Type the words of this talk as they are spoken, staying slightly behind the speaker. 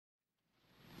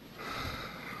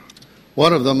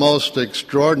One of the most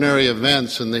extraordinary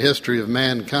events in the history of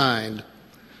mankind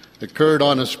occurred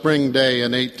on a spring day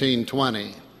in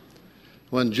 1820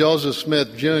 when Joseph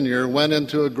Smith, Jr. went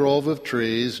into a grove of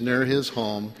trees near his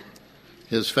home,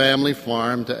 his family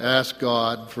farm, to ask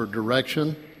God for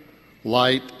direction,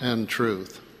 light, and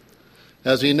truth.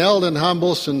 As he knelt in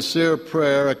humble, sincere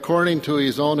prayer, according to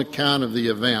his own account of the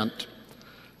event,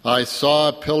 I saw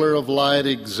a pillar of light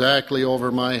exactly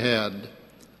over my head,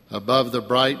 above the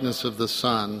brightness of the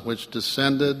sun, which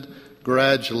descended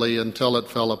gradually until it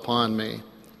fell upon me.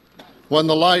 When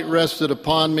the light rested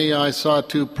upon me, I saw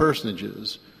two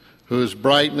personages, whose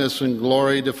brightness and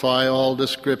glory defy all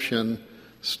description,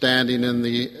 standing in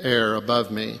the air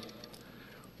above me.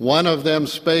 One of them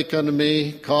spake unto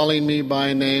me, calling me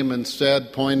by name, and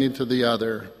said, pointing to the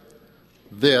other,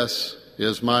 "This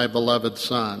is my beloved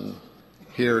Son,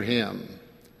 hear him."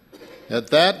 At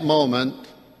that moment,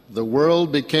 the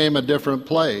world became a different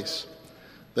place.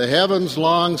 The heavens,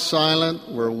 long silent,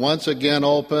 were once again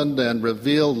opened, and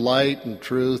revealed light and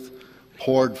truth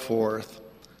poured forth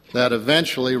that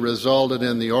eventually resulted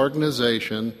in the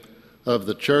organization of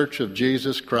the Church of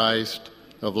Jesus Christ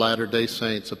of Latter-day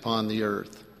Saints upon the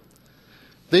earth.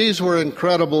 These were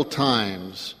incredible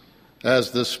times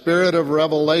as the spirit of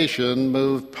revelation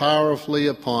moved powerfully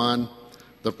upon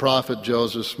the prophet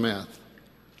Joseph Smith.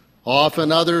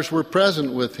 Often others were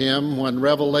present with him when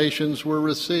revelations were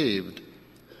received,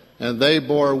 and they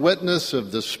bore witness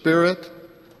of the Spirit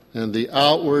and the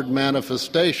outward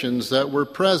manifestations that were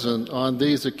present on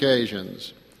these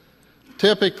occasions.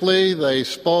 Typically, they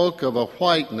spoke of a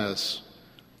whiteness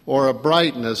or a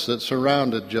brightness that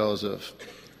surrounded Joseph.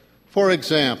 For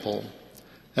example,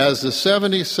 as the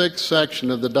 76th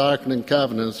section of the Doctrine and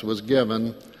Covenants was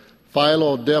given,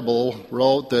 Philo Dibble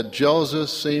wrote that Joseph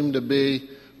seemed to be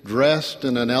dressed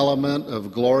in an element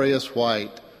of glorious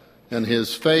white, and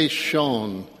his face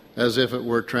shone as if it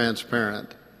were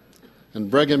transparent. And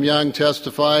Brigham Young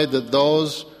testified that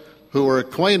those who were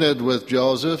acquainted with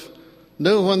Joseph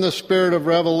knew when the spirit of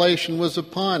revelation was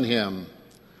upon him,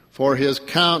 for his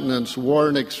countenance wore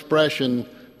an expression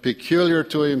peculiar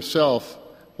to himself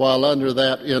while under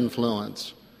that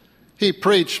influence. He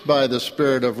preached by the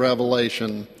spirit of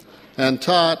revelation and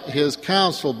taught his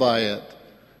counsel by it,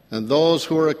 and those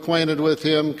who were acquainted with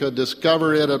him could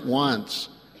discover it at once,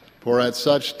 for at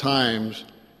such times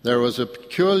there was a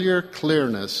peculiar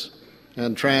clearness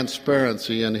and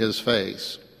transparency in his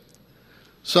face.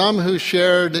 Some who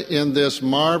shared in this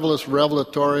marvelous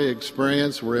revelatory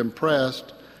experience were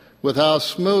impressed with how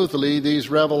smoothly these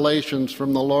revelations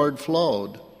from the Lord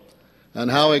flowed,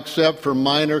 and how, except for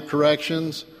minor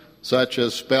corrections, such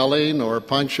as spelling or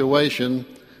punctuation,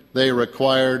 they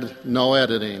required no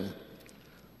editing.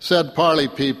 Said Parley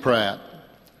P. Pratt,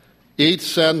 "Each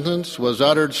sentence was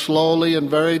uttered slowly and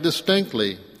very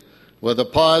distinctly, with a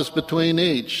pause between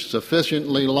each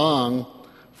sufficiently long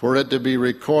for it to be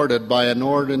recorded by an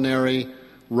ordinary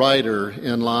writer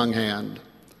in longhand.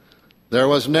 There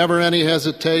was never any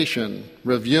hesitation,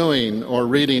 reviewing, or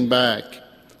reading back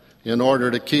in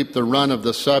order to keep the run of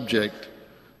the subject.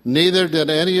 Neither did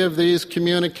any of these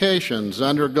communications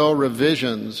undergo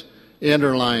revisions,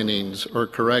 interlinings, or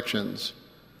corrections.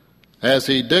 As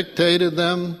he dictated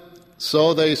them,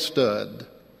 so they stood,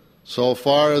 so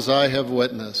far as I have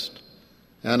witnessed,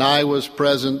 and I was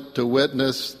present to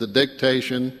witness the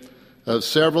dictation of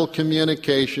several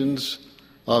communications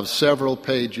of several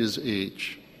pages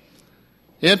each."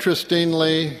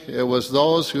 Interestingly, it was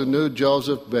those who knew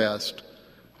Joseph best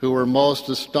who were most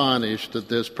astonished at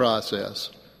this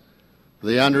process.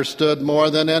 They understood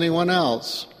more than anyone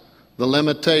else the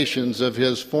limitations of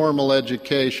his formal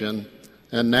education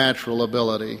and natural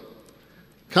ability.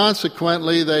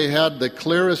 Consequently, they had the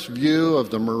clearest view of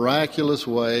the miraculous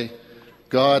way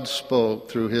God spoke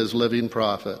through his living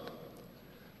prophet.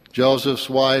 Joseph's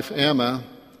wife, Emma,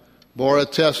 bore a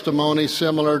testimony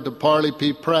similar to Parley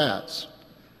P. Pratt's,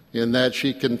 in that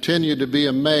she continued to be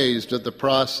amazed at the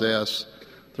process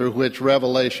through which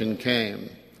revelation came.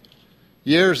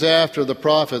 Years after the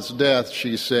prophet's death,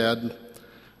 she said,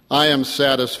 "I am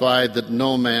satisfied that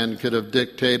no man could have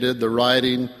dictated the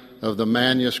writing of the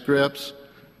manuscripts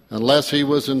unless he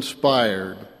was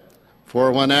inspired,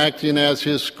 for when acting as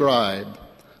his scribe,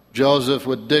 Joseph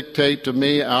would dictate to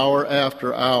me hour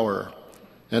after hour,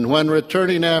 and when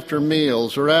returning after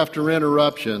meals or after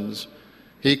interruptions,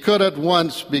 he could at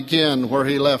once begin where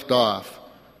he left off,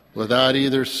 without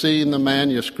either seeing the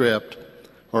manuscript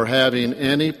or having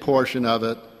any portion of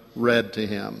it read to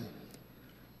him."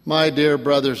 My dear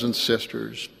brothers and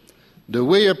sisters, do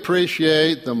we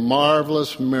appreciate the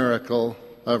marvelous miracle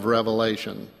of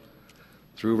revelation?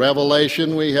 Through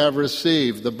revelation we have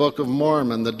received the Book of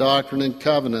Mormon, the Doctrine and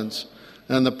Covenants,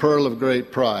 and the Pearl of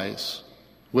Great Price,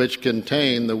 which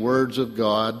contain the words of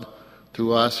God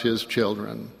to us, his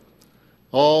children.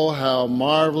 Oh, how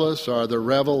marvelous are the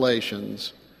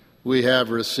revelations we have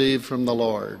received from the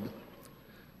Lord.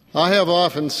 I have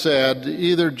often said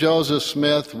either Joseph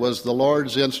Smith was the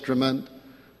Lord's instrument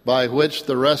by which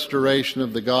the restoration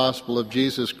of the gospel of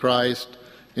Jesus Christ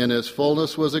in its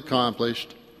fullness was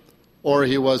accomplished, or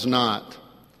he was not.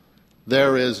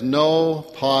 There is no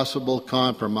possible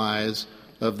compromise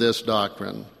of this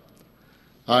doctrine.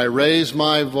 I raise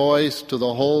my voice to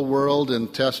the whole world in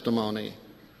testimony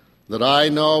that I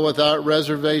know without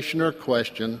reservation or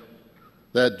question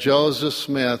that Joseph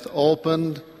Smith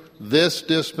opened this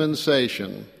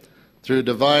dispensation through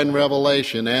divine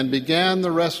revelation and began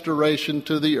the restoration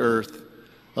to the earth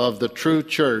of the true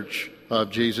church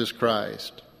of Jesus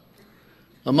Christ.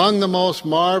 Among the most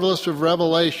marvelous of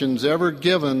revelations ever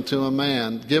given to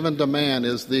man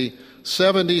is the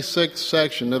 76th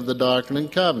section of the Doctrine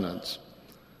and Covenants,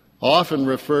 often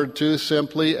referred to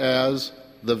simply as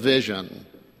the vision.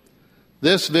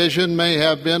 This vision may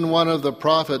have been one of the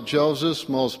prophet Joseph's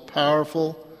most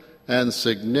powerful and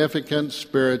significant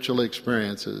spiritual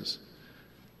experiences.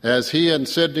 As he and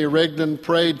Sidney Rigdon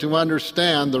prayed to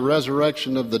understand the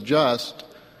resurrection of the just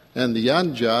and the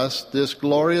unjust, this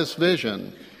glorious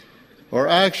vision, or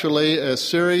actually a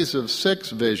series of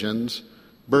 6 visions,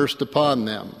 burst upon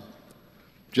them.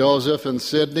 Joseph and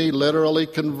Sidney literally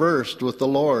conversed with the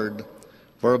Lord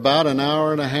for about an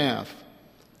hour and a half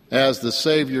as the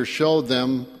Savior showed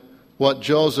them what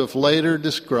Joseph later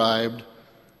described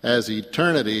as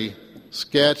eternity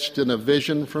sketched in a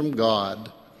vision from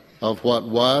God of what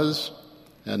was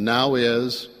and now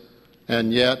is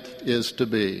and yet is to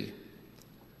be.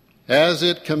 As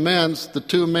it commenced, the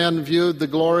 2 men viewed the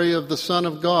glory of the Son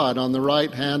of God on the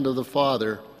right hand of the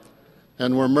Father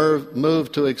and were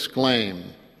moved to exclaim,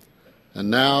 "And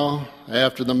now,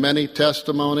 after the many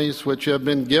testimonies which have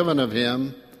been given of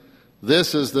him,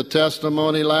 this is the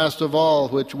testimony last of all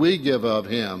which we give of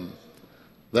him,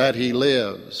 that he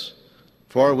lives.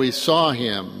 For we saw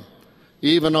him,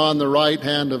 even on the right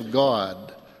hand of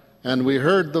God, and we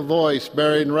heard the voice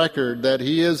bearing record that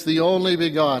he is the only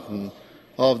begotten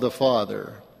of the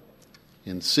Father."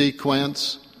 In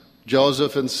sequence,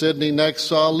 Joseph and Sidney next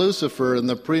saw Lucifer in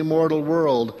the premortal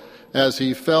world as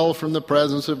he fell from the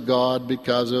presence of God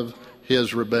because of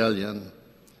his rebellion.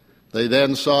 They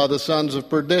then saw the sons of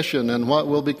perdition and what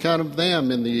will become of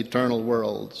them in the eternal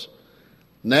worlds.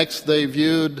 Next, they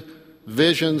viewed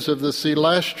visions of the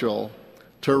celestial,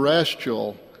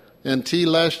 terrestrial, and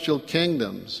telestial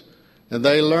kingdoms, and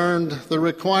they learned the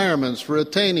requirements for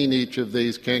attaining each of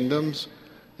these kingdoms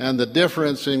and the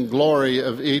difference in glory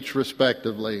of each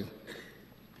respectively.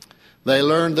 They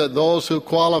learned that those who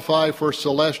qualify for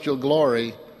celestial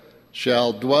glory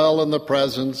shall dwell in the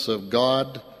presence of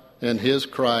God and his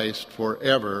Christ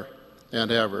forever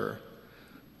and ever.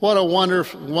 What a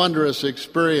wondrous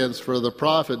experience for the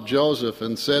prophet Joseph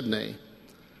and Sidney.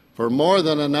 For more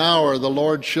than an hour, the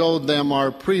Lord showed them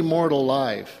our premortal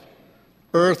life,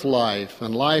 earth life,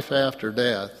 and life after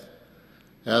death.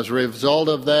 As a result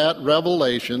of that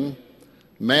revelation,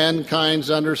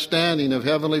 mankind's understanding of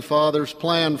Heavenly Father's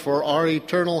plan for our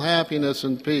eternal happiness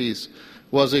and peace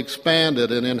was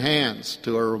expanded and enhanced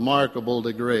to a remarkable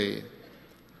degree.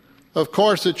 Of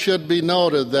course, it should be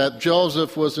noted that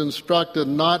Joseph was instructed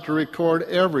not to record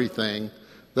everything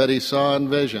that he saw in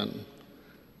vision.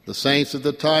 The saints at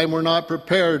the time were not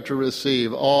prepared to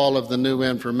receive all of the new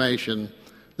information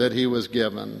that he was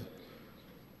given.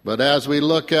 But as we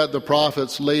look at the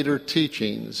prophet's later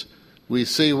teachings, we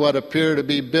see what appear to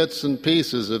be bits and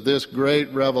pieces of this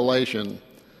great revelation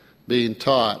being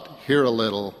taught here a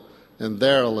little and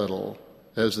there a little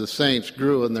as the saints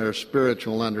grew in their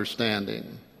spiritual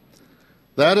understanding.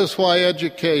 That is why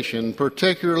education,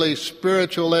 particularly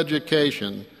spiritual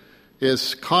education,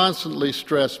 is constantly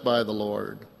stressed by the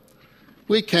Lord.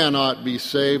 We cannot be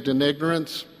saved in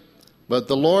ignorance, but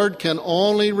the Lord can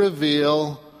only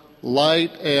reveal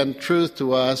light and truth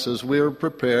to us as we are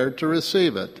prepared to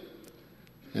receive it.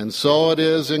 And so it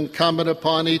is incumbent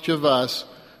upon each of us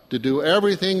to do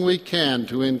everything we can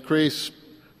to increase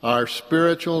our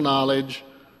spiritual knowledge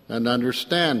and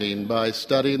understanding by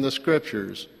studying the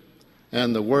Scriptures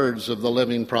and the words of the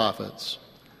living prophets.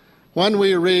 When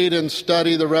we read and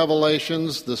study the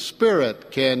revelations, the Spirit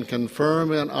can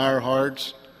confirm in our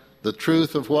hearts the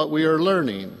truth of what we are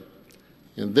learning.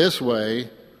 In this way,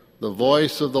 the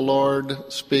voice of the Lord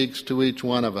speaks to each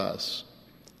one of us.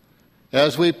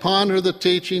 As we ponder the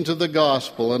teachings of the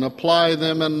gospel and apply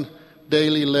them in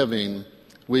daily living,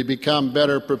 we become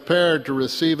better prepared to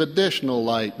receive additional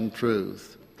light and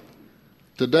truth.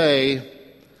 Today,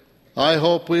 I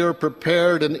hope we are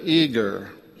prepared and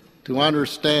eager to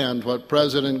understand what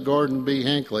President Gordon B.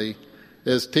 Hinckley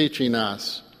is teaching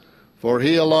us, for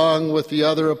he, along with the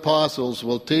other apostles,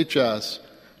 will teach us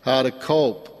how to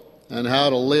cope and how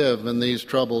to live in these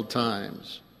troubled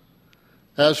times.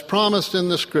 As promised in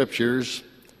the Scriptures,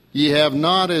 ye have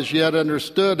not as yet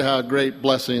understood how great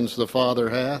blessings the Father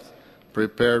hath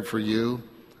prepared for you.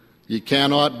 Ye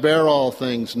cannot bear all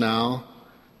things now.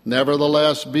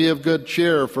 Nevertheless, be of good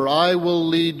cheer, for I will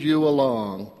lead you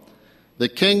along. The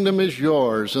kingdom is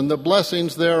yours, and the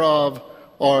blessings thereof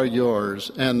are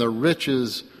yours, and the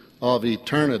riches of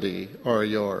eternity are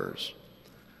yours.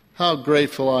 How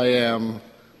grateful I am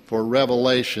for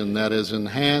revelation that has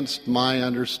enhanced my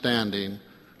understanding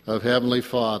of Heavenly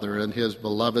Father and His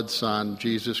beloved Son,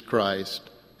 Jesus Christ,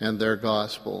 and their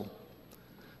gospel.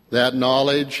 That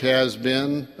knowledge has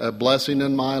been a blessing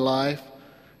in my life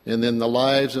and in the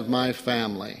lives of my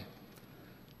family.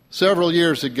 Several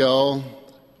years ago,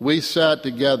 we sat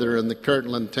together in the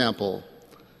Kirtland Temple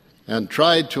and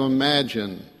tried to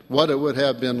imagine what it would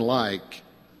have been like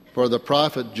for the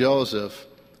prophet Joseph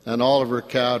and Oliver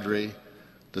Cowdery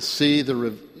to see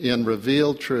in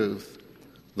revealed truth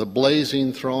the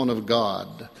blazing throne of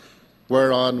God,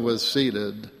 whereon was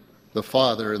seated the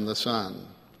Father and the Son,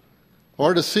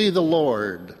 or to see the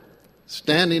Lord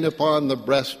standing upon the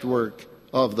breastwork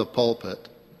of the pulpit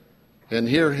and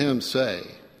hear him say,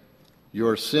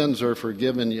 "Your sins are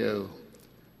forgiven you.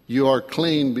 You are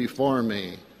clean before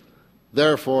me.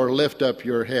 Therefore lift up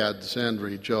your heads and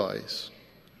rejoice."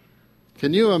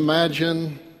 Can you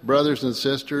imagine, brothers and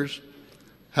sisters,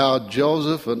 how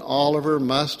Joseph and Oliver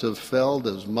must have felt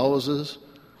as Moses,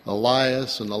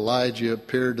 Elias, and Elijah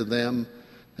appeared to them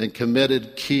and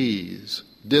committed keys,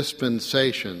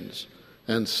 dispensations,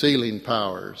 and sealing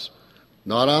powers,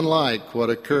 not unlike what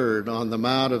occurred on the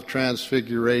Mount of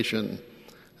Transfiguration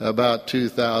about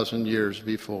 2,000 years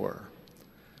before.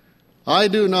 I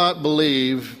do not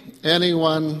believe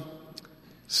anyone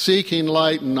seeking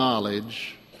light and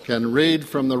knowledge can read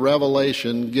from the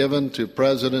revelation given to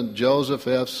President Joseph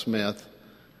F. Smith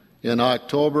in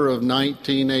October of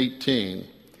 1918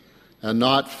 and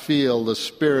not feel the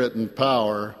spirit and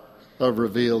power of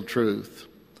revealed truth.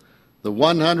 The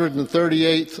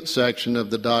 138th section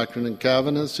of the Doctrine and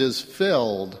Covenants is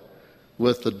filled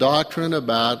with the doctrine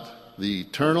about the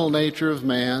eternal nature of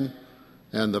man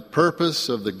and the purpose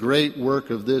of the great work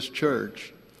of this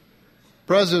church.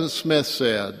 President Smith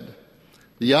said,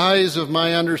 "The eyes of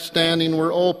my understanding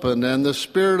were opened, and the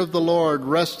Spirit of the Lord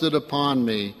rested upon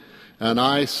me, and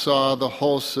I saw the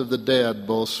hosts of the dead,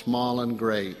 both small and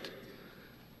great.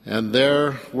 And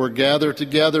there were gathered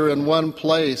together in one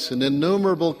place an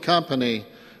innumerable company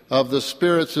of the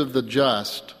spirits of the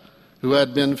just, who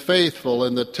had been faithful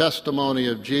in the testimony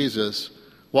of Jesus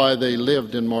while they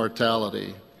lived in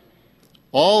mortality.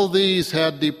 All these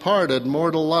had departed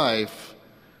mortal life,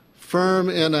 firm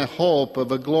in a hope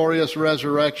of a glorious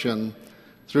resurrection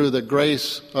through the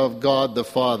grace of God the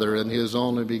Father and His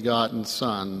only begotten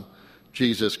Son,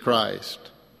 Jesus Christ.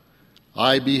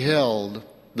 I beheld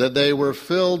that they were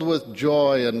filled with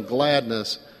joy and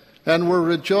gladness and were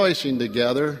rejoicing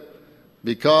together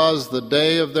because the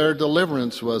day of their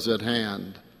deliverance was at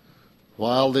hand.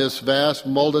 While this vast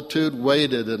multitude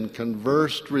waited and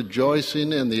conversed,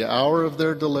 rejoicing in the hour of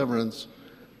their deliverance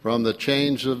from the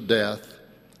chains of death,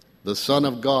 the Son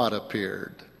of God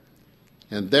appeared.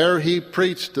 And there He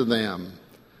preached to them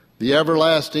the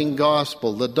everlasting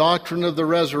gospel, the doctrine of the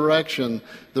resurrection,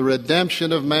 the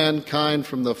redemption of mankind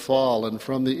from the fall and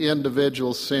from the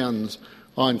individual sins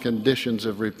on conditions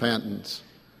of repentance.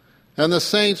 And the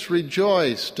saints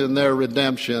rejoiced in their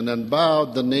redemption and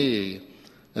bowed the knee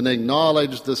and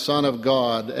acknowledged the Son of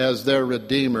God as their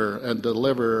Redeemer and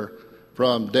Deliverer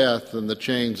from death and the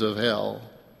chains of hell.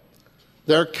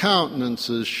 Their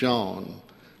countenances shone,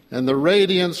 and the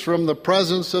radiance from the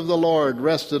presence of the Lord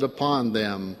rested upon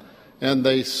them, and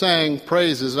they sang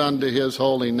praises unto His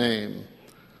holy name.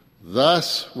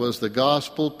 Thus was the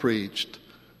gospel preached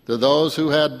to those who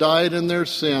had died in their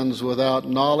sins without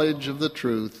knowledge of the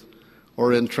truth,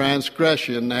 or in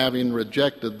transgression having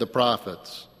rejected the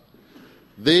prophets.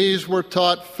 These were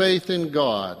taught faith in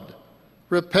God,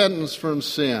 repentance from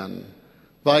sin,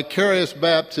 vicarious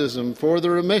baptism for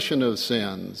the remission of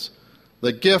sins,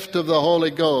 the gift of the Holy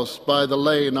Ghost by the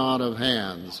laying on of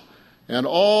hands, and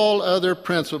all other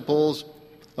principles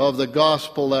of the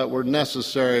gospel that were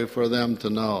necessary for them to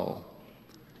know.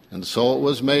 And so it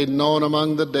was made known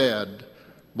among the dead,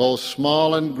 both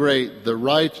small and great, the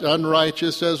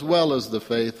unrighteous as well as the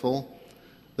faithful,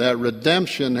 that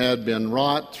redemption had been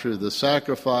wrought through the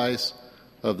sacrifice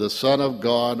of the Son of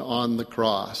God on the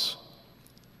cross.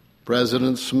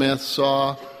 President Smith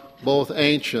saw both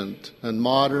ancient and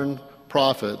modern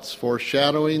prophets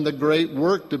foreshadowing the great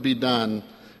work to be done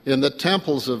in the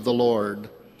temples of the Lord,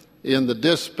 in the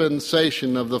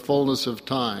dispensation of the fullness of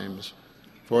times,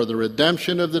 for the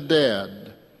redemption of the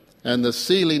dead and the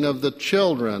sealing of the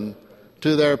children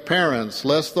to their parents,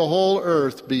 lest the whole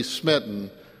earth be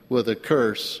smitten with a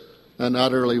curse and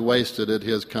utterly wasted at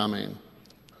his coming.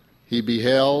 He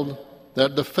beheld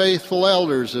that the faithful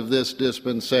elders of this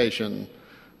dispensation,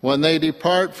 when they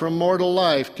depart from mortal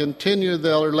life, continue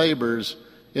their labors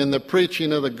in the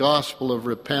preaching of the gospel of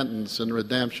repentance and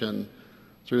redemption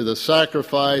through the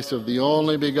sacrifice of the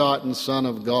only begotten Son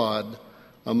of God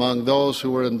among those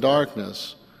who were in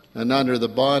darkness and under the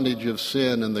bondage of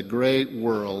sin in the great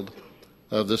world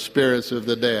of the spirits of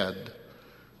the dead.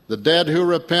 The dead who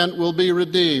repent will be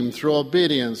redeemed through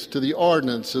obedience to the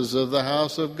ordinances of the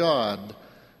house of God,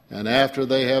 and after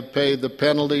they have paid the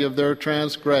penalty of their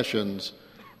transgressions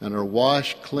and are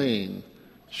washed clean,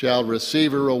 shall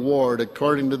receive a reward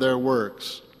according to their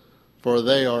works, for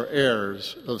they are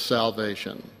heirs of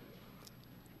salvation.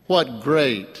 What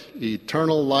great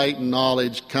eternal light and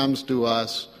knowledge comes to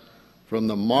us from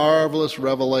the marvelous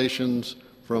revelations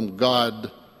from God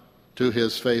to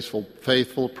his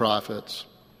faithful prophets.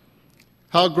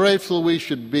 How grateful we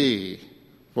should be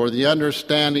for the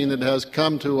understanding that has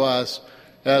come to us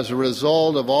as a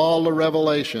result of all the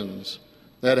revelations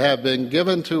that have been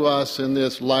given to us in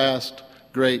this last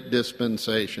great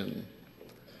dispensation.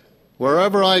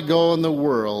 Wherever I go in the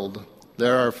world,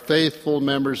 there are faithful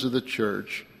members of the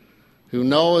church who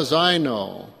know, as I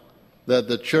know, that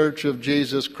the Church of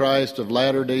Jesus Christ of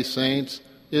Latter-day Saints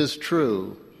is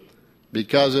true,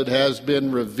 because it has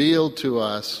been revealed to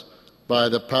us by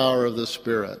the power of the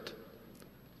Spirit.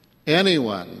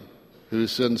 Anyone who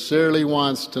sincerely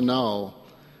wants to know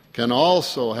can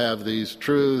also have these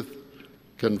truths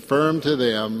confirmed to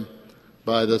them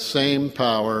by the same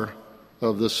power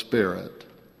of the Spirit.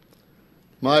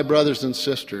 My brothers and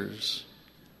sisters,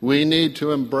 we need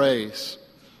to embrace,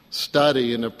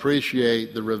 study, and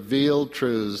appreciate the revealed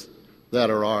truths that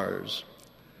are ours.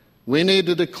 We need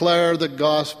to declare the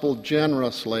gospel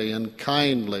generously and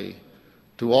kindly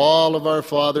to all of our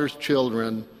Father's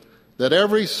children, that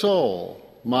every soul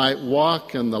might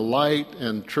walk in the light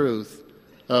and truth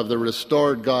of the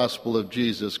restored gospel of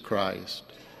Jesus Christ.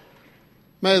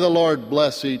 May the Lord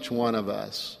bless each one of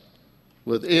us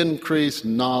with increased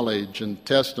knowledge and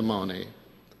testimony,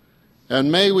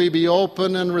 and may we be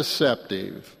open and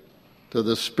receptive to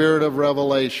the spirit of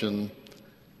revelation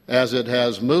as it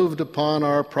has moved upon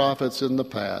our prophets in the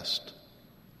past,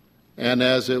 and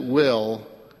as it will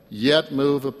yet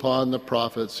move upon the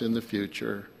prophets in the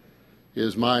future,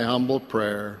 is my humble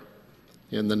prayer.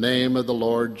 In the name of the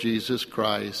Lord Jesus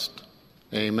Christ,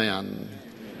 amen.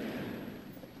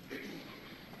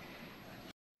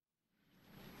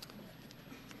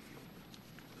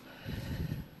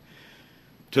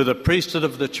 To the priesthood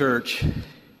of the church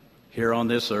here on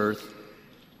this earth,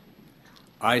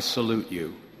 I salute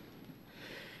you.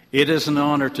 It is an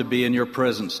honor to be in your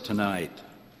presence tonight.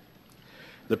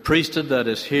 The priesthood that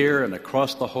is here and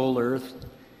across the whole earth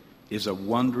is a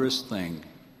wondrous thing.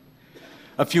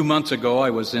 A few months ago, I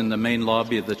was in the main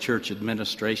lobby of the church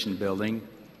administration building,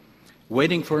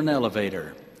 waiting for an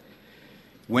elevator,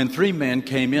 when 3 men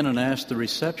came in and asked the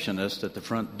receptionist at the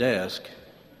front desk,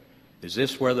 "Is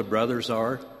this where the brothers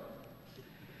are?"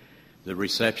 The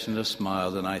receptionist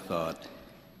smiled, and I thought,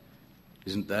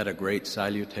 isn't that a great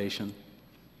salutation?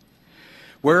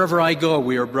 Wherever I go,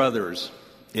 we are brothers.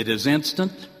 It is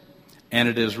instant, and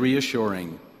it is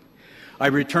reassuring. I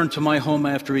return to my home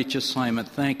after each assignment,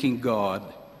 thanking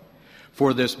God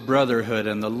for this brotherhood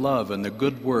and the love and the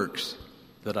good works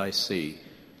that I see.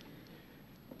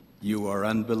 You are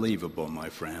unbelievable, my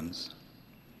friends.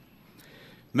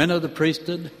 Men of the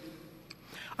priesthood,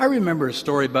 I remember a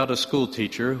story about a school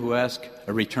teacher who asked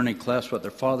a returning class what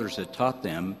their fathers had taught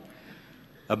them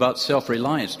about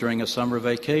self-reliance during a summer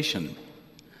vacation.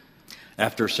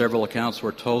 After several accounts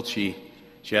were told, she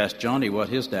asked Johnny what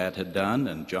his dad had done,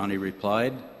 and Johnny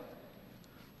replied,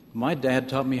 "My dad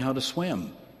taught me how to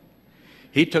swim.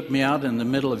 He took me out in the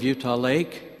middle of Utah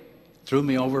Lake, threw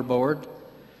me overboard,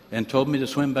 and told me to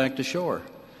swim back to shore."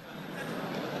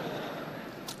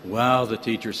 "Wow," the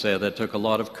teacher said, "that took a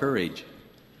lot of courage."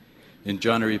 And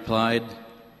Johnny replied,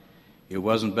 "It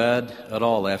wasn't bad at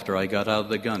all after I got out of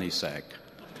the gunny sack."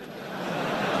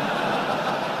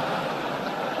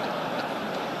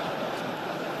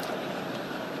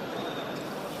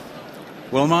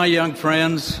 Well, my young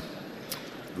friends,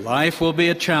 Life will be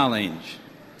a challenge,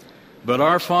 but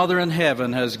our Father in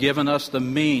heaven has given us the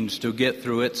means to get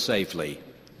through it safely.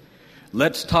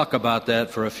 Let's talk about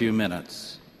that for a few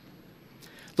minutes.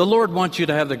 The Lord wants you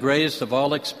to have the greatest of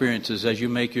all experiences as you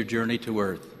make your journey to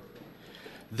earth.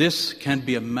 This can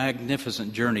be a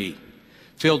magnificent journey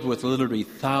filled with literally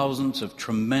thousands of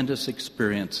tremendous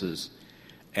experiences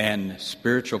and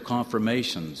spiritual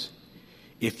confirmations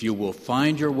if you will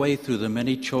find your way through the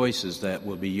many choices that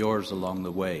will be yours along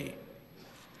the way.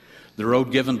 The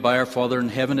road given by our Father in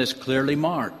heaven is clearly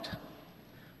marked,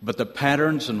 but the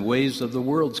patterns and ways of the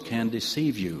world can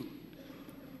deceive you.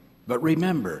 But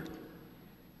remember,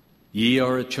 ye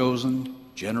are a chosen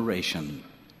generation,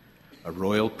 a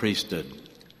royal priesthood.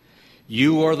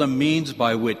 You are the means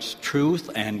by which truth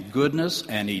and goodness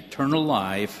and eternal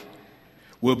life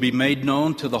will be made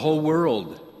known to the whole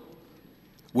world.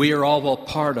 We are all a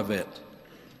part of it.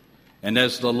 And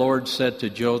as the Lord said to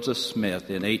Joseph Smith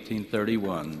in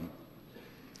 1831,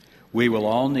 we will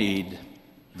all need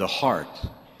the heart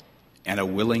and a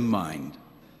willing mind.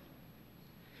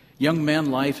 Young men,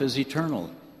 life is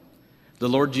eternal. The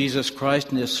Lord Jesus Christ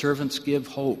and His servants give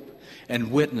hope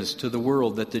and witness to the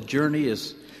world that the journey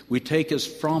we take is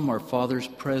from our Father's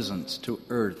presence to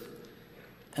earth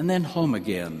and then home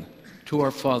again to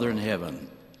our Father in heaven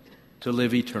to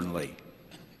live eternally.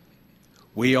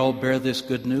 We all bear this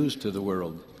good news to the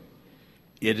world.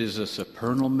 It is a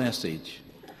supernal message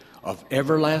of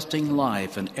everlasting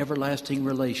life and everlasting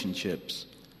relationships,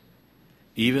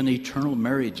 even eternal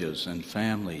marriages and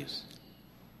families.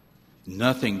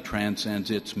 Nothing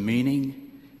transcends its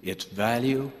meaning, its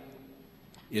value,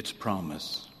 its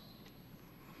promise.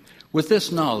 With this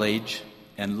knowledge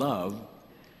and love,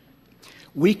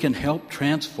 we can help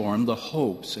transform the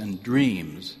hopes and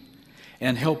dreams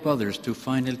and help others to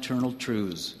find eternal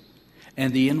truths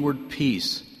and the inward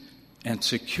peace and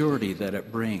security that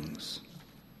it brings.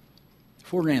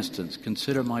 For instance,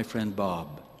 consider my friend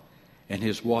Bob and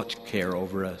his watch care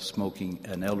over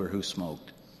an elder who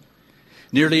smoked.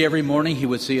 Nearly every morning he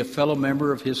would see a fellow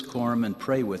member of his quorum and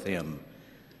pray with him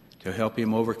to help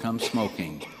him overcome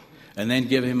smoking, and then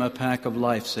give him a pack of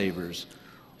lifesavers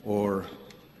or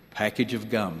package of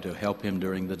gum to help him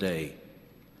during the day.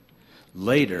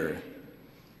 Later,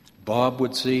 Bob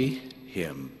would see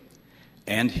him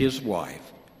and his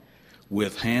wife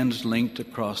with hands linked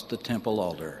across the temple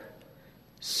altar,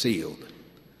 sealed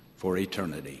for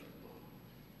eternity.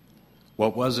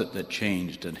 What was it that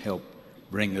changed and helped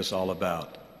bring this all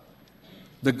about?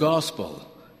 The gospel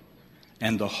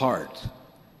and the heart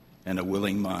and a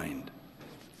willing mind.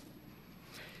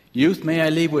 Youth, may I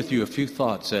leave with you a few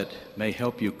thoughts that may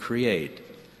help you create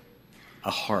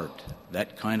a heart,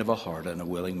 that kind of a heart and a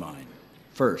willing mind.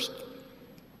 First,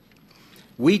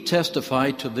 we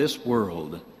testify to this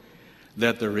world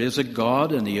that there is a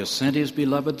God and He has sent His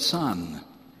beloved Son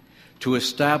to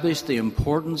establish the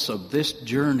importance of this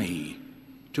journey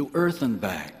to earth and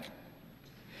back.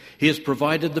 He has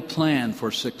provided the plan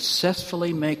for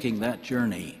successfully making that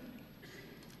journey.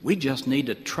 We just need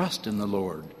to trust in the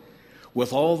Lord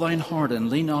with all thine heart and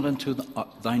lean not unto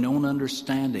thine own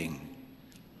understanding.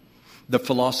 The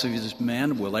philosophies of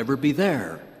men will ever be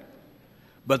there,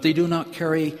 but they do not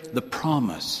carry the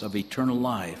promise of eternal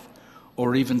life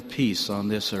or even peace on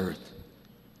this earth.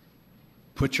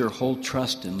 Put your whole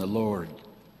trust in the Lord.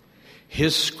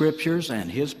 His scriptures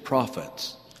and His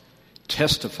prophets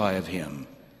testify of Him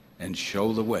and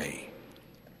show the way.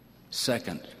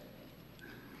 Second,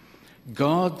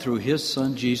 God, through His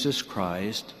Son Jesus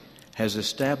Christ, has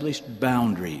established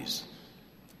boundaries.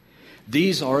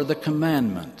 These are the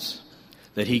commandments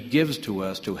that He gives to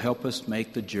us to help us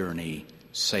make the journey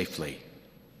safely.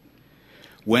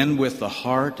 When with the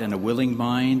heart and a willing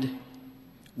mind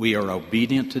we are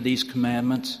obedient to these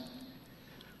commandments,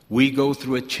 we go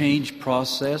through a change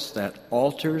process that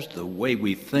alters the way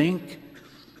we think,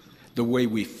 the way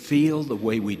we feel, the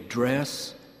way we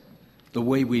dress, the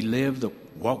way we live,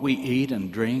 what we eat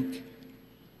and drink,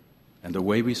 and the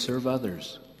way we serve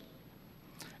others.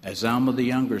 As Alma the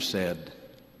Younger said,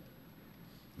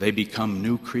 they become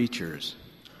new creatures.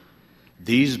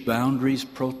 These boundaries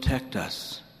protect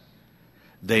us.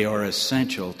 They are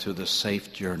essential to the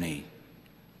safe journey.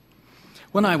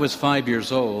 When I was 5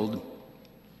 years old,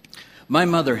 my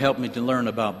mother helped me to learn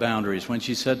about boundaries when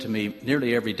she said to me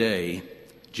nearly every day,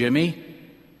 "Jimmy,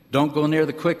 don't go near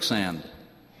the quicksand,"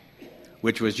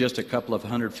 which was just a couple of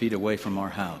 100 feet away from our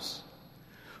house.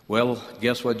 Well,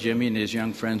 guess what Jimmy and his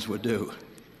young friends would do?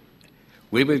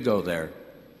 We would go there.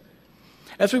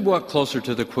 As we walked closer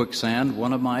to the quicksand,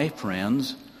 one of my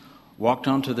friends walked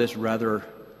onto this rather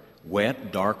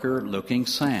wet, darker-looking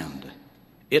sand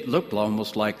It looked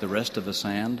almost like the rest of the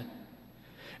sand.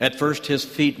 At first his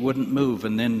feet wouldn't move,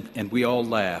 and we all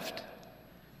laughed.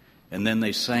 And then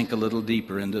they sank a little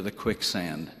deeper into the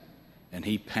quicksand, and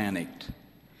he panicked.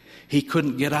 He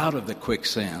couldn't get out of the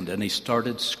quicksand, and he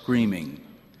started screaming.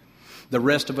 The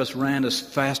rest of us ran as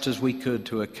fast as we could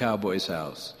to a cowboy's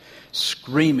house,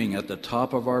 screaming at the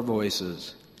top of our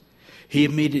voices. He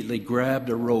immediately grabbed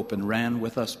a rope and ran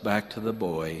with us back to the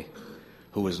boy,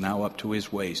 who was now up to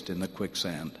his waist in the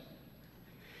quicksand.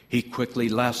 He quickly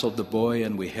lassoed the boy,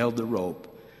 and we held the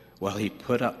rope while he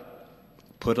put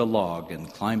a log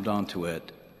and climbed onto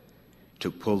it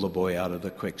to pull the boy out of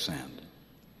the quicksand.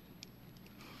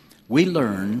 We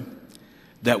learn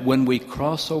that when we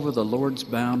cross over the Lord's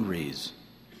boundaries,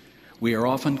 we are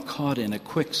often caught in a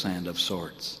quicksand of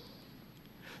sorts.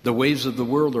 The waves of the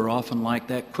world are often like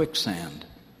that quicksand,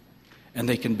 and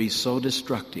they can be so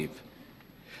destructive.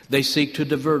 They seek to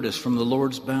divert us from the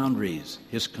Lord's boundaries,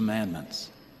 His commandments.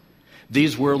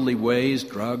 These worldly ways,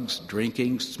 drugs,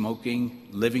 drinking, smoking,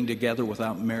 living together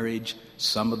without marriage,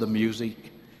 some of the music,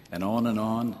 and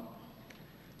on,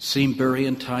 seem very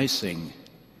enticing,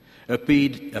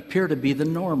 appear to be the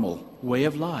normal way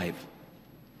of life,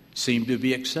 seem to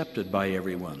be accepted by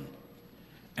everyone,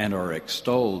 and are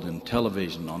extolled in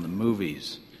television, on the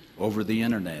movies, over the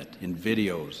internet, in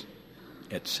videos,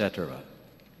 etc.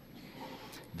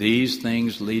 These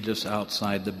things lead us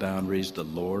outside the boundaries the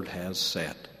Lord has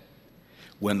set.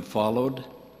 When followed,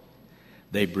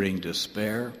 they bring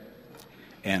despair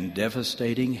and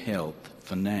devastating health,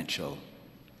 financial,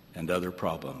 and other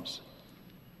problems.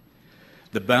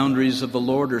 The boundaries of the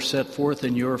Lord are set forth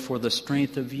in your For the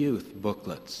Strength of Youth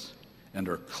booklets and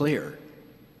are clear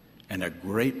and a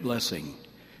great blessing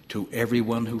to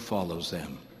everyone who follows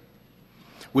them.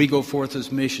 We go forth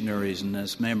as missionaries and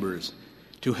as members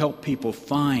to help people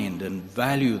find and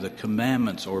value the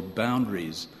commandments or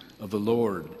boundaries of the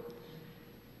Lord.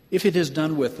 If it is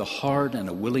done with the heart and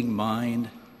a willing mind,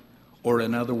 or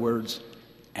in other words,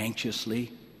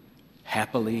 anxiously,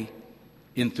 happily,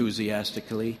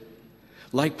 enthusiastically,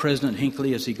 like President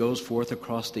Hinckley as he goes forth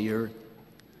across the earth,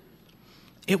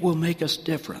 it will make us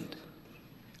different,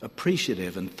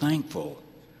 appreciative and thankful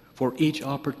for each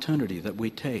opportunity that we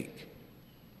take.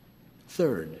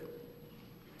 Third,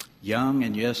 young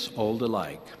and yes, old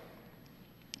alike,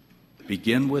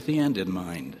 begin with the end in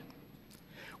mind.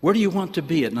 Where do you want to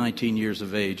be at 19 years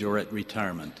of age or at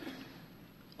retirement?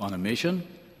 On a mission?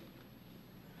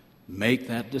 Make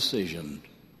that decision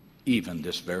even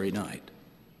this very night.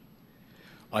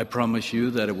 I promise you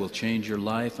that it will change your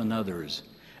life and others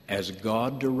as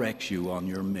God directs you on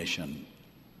your mission.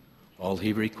 All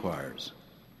He requires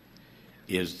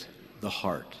is the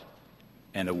heart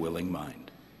and a willing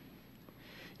mind.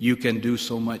 You can do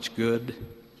so much good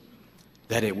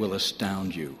that it will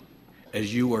astound you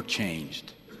as you are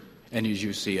changed and as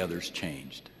you see others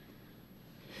changed.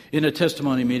 In a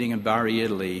testimony meeting in Bari,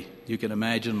 Italy, you can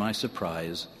imagine my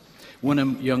surprise when a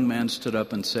young man stood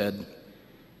up and said,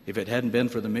 "If it hadn't been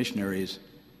for the missionaries,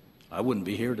 I wouldn't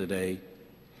be here today."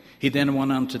 He then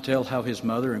went on to tell how his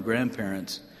mother and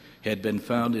grandparents had been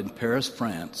found in Paris,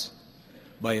 France,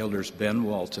 by elders Ben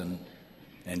Walton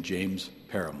and James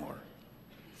Paramore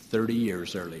 30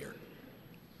 years earlier.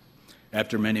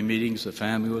 After many meetings, the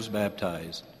family was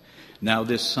baptized. Now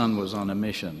this son was on a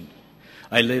mission.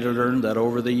 I later learned that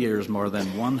over the years, more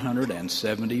than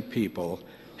 170 people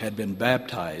had been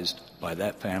baptized by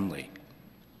that family.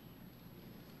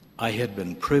 I had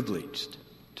been privileged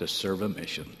to serve a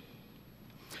mission.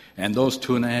 And those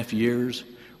 2.5 years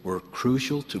were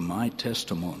crucial to my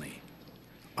testimony.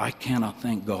 I cannot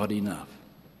thank God enough.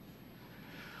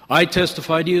 I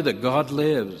testify to you that God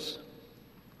lives,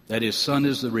 that His Son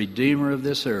is the Redeemer of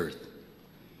this earth,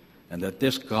 and that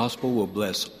this gospel will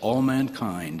bless all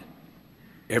mankind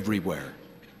everywhere.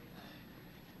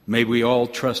 May we all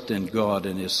trust in God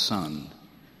and His Son,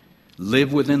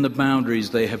 live within the boundaries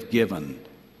they have given,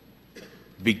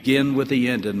 begin with the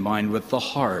end in mind, with the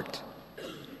heart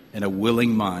and a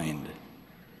willing mind.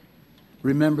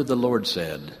 Remember, the Lord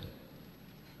said,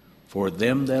 "For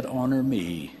them that honor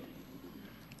me,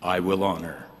 I will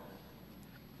honor."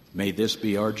 May this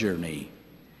be our journey.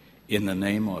 In the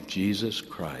name of Jesus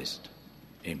Christ.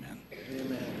 Amen.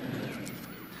 Amen.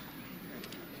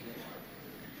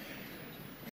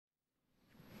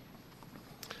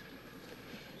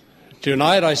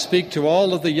 Tonight I speak to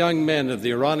all of the young men of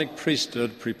the Aaronic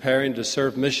priesthood preparing to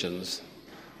serve missions,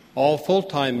 all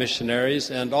full-time missionaries,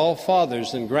 and all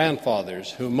fathers and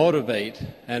grandfathers who motivate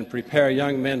and prepare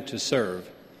young men to serve.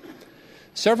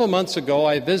 Several months ago,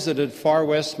 I visited Far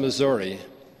West Missouri,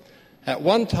 At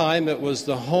one time, it was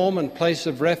the home and place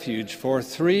of refuge for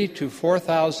 3,000 to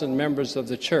 4,000 members of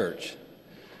the church.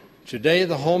 Today,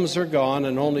 the homes are gone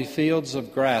and only fields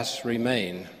of grass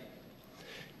remain.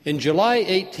 In July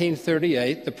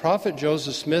 1838, the prophet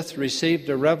Joseph Smith received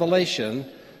a revelation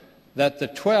that the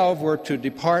 12 were to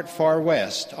depart far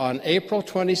west on April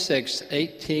 26,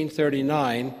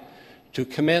 1839, to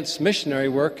commence missionary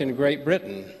work in Great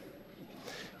Britain.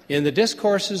 In the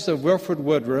Discourses of Wilford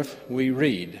Woodruff, we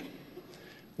read,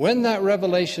 "When that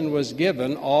revelation was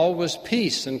given, all was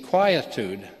peace and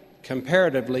quietude,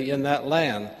 comparatively, in that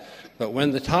land. But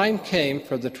when the time came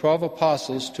for the 12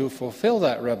 apostles to fulfill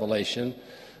that revelation,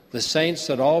 the saints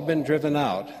had all been driven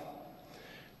out.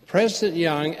 President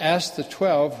Young asked the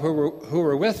 12 who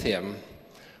were with him,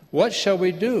 'What shall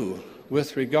we do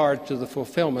with regard to the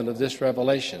fulfillment of this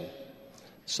revelation?'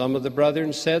 Some of the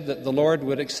brethren said that the Lord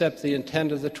would accept the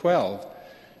intent of the 12,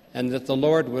 and that the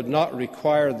Lord would not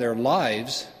require their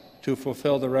lives to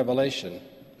fulfill the revelation."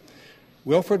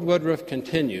 Wilford Woodruff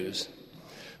continues,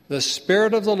 "The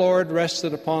Spirit of the Lord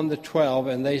rested upon the 12,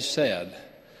 and they said,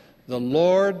 'The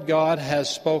Lord God has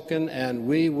spoken, and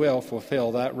we will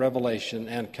fulfill that revelation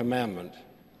and commandment.'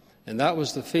 And that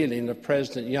was the feeling of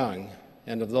President Young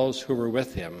and of those who were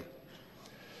with him.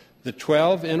 The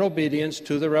 12, in obedience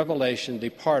to the revelation,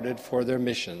 departed for their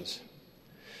missions.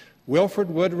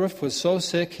 Wilford Woodruff was so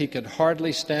sick he could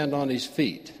hardly stand on his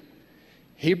feet.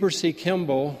 Heber C.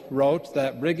 Kimball wrote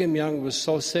that Brigham Young was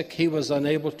so sick he was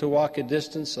unable to walk a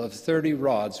distance of 30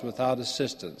 rods without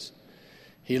assistance.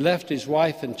 He left his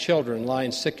wife and children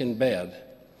lying sick in bed.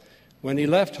 When he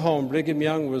left home, Brigham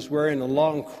Young was wearing a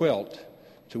long quilt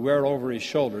to wear over his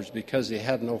shoulders because he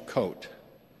had no coat.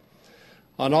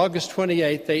 On August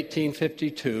 28,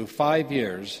 1852, 5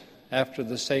 years after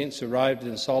the saints arrived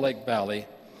in Salt Lake Valley,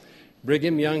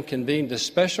 Brigham Young convened a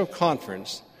special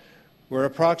conference where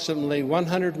approximately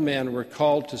 100 men were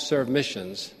called to serve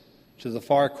missions to the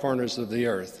far corners of the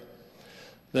earth.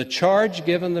 The charge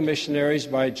given the missionaries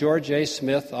by George A.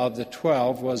 Smith of the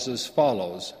 12 was as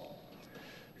follows: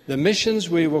 "The missions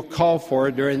we will call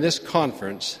for during this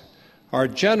conference are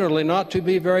generally not to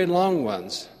be very long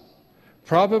ones.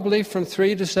 Probably from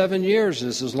 3 to 7 years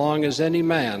is as long as any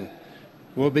man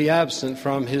will be absent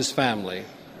from his family."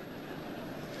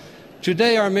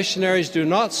 Today, our missionaries do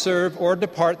not serve or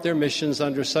depart their missions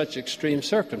under such extreme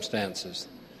circumstances.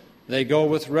 They go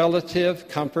with relative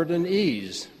comfort and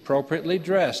ease, appropriately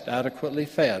dressed, adequately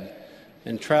fed,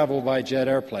 and travel by jet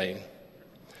airplane.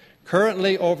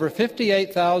 Currently, over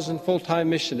 58,000 full-time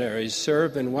missionaries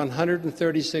serve in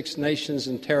 136 nations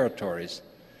and territories.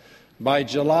 By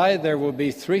July, there will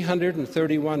be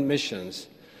 331 missions.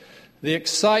 The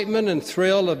excitement and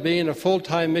thrill of being a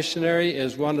full-time missionary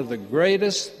is one of the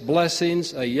greatest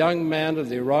blessings a young man of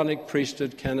the Aaronic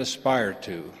priesthood can aspire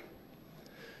to.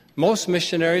 Most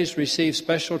missionaries receive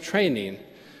special training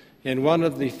in one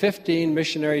of the 15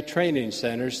 missionary training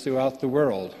centers throughout the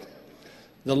world.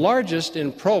 The largest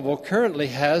in Provo currently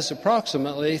has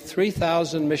approximately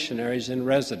 3,000 missionaries in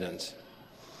residence.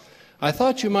 I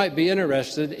thought you might be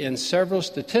interested in several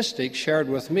statistics shared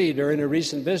with me during a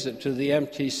recent visit to the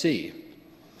MTC.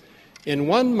 In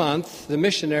 1 month, the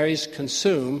missionaries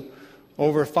consume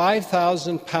over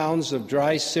 5,000 pounds of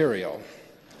dry cereal.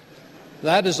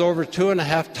 That is over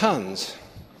 2.5 tons.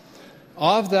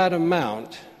 Of that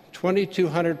amount,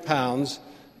 2,200 pounds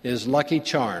is Lucky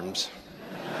Charms.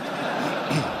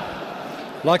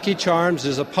 Lucky Charms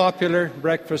is a popular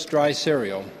breakfast dry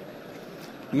cereal.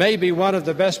 Maybe one of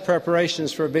the best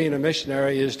preparations for being a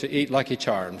missionary is to eat Lucky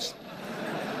Charms.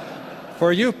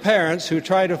 For you parents who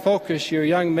try to focus your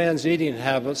young men's eating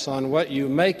habits on what you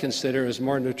may consider as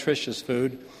more nutritious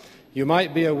food, you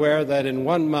might be aware that in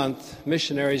 1 month,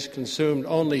 missionaries consumed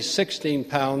only 16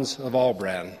 pounds of all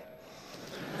bran.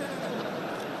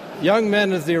 Young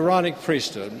men of the Aaronic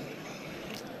priesthood,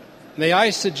 may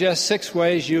I suggest 6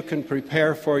 ways you can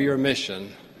prepare for your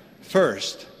mission.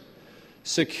 First,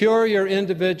 secure your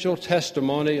individual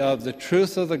testimony of the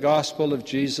truth of the gospel of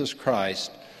Jesus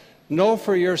Christ. Know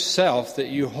for yourself that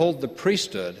you hold the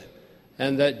priesthood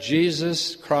and that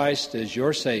Jesus Christ is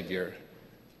your Savior.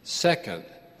 Second,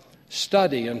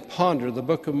 study and ponder the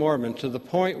Book of Mormon to the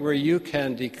point where you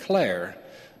can declare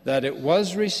that it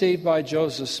was received by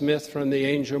Joseph Smith from the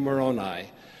angel Moroni,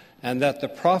 and that the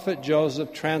prophet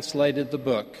Joseph translated the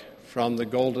book from the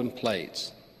golden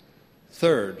plates.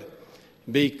 Third,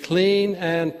 be clean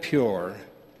and pure.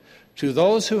 To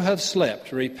those who have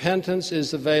slipped, repentance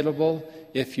is available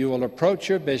if you will approach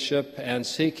your bishop and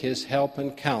seek his help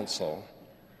and counsel.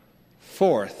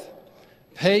 Fourth,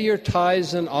 pay your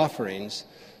tithes and offerings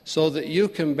so that you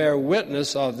can bear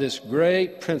witness of this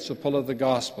great principle of the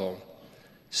gospel.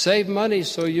 Save money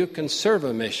so you can serve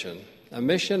a mission. A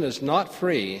mission is not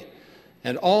free,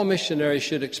 and all missionaries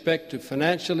should expect to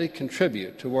financially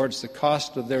contribute towards the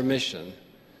cost of their mission.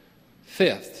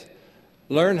 Fifth,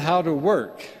 learn how to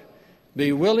work.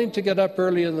 Be willing to get up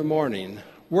early in the morning,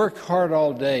 work hard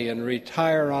all day, and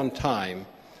retire on time.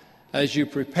 As you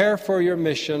prepare for your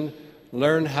mission,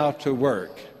 learn how to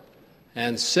work.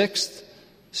 And sixth,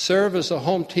 serve as a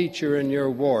home teacher in your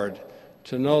ward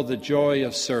to know the joy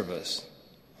of service.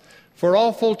 For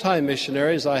all full-time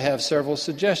missionaries, I have several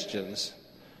suggestions.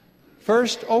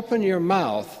 First, open your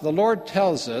mouth. The Lord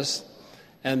tells us,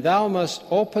 "And thou must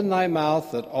open thy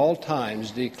mouth at all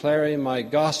times, declaring my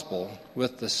gospel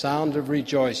with the sound of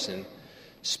rejoicing."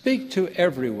 Speak to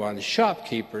everyone,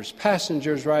 shopkeepers,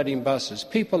 passengers riding buses,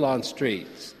 people on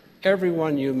streets,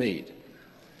 everyone you meet.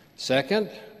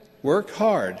 Second, work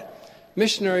hard.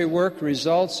 Missionary work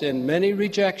results in many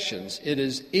rejections. It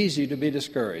is easy to be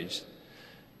discouraged.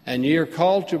 "And ye are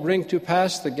called to bring to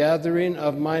pass the gathering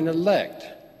of mine elect.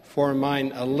 For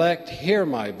mine elect hear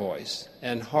my voice,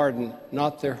 and harden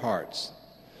not their hearts."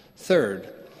 Third,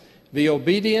 be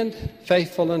obedient,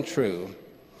 faithful, and true.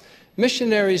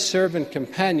 Missionaries serve in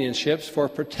companionships for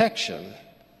protection.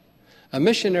 A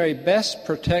missionary best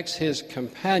protects his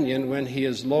companion when he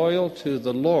is loyal to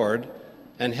the Lord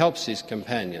and helps his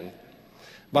companion.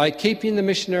 By keeping the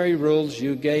missionary rules,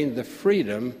 you gain the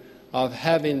freedom of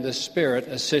having the Spirit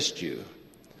assist you.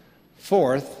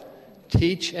 Fourth,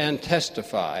 teach and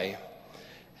testify.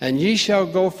 "And ye shall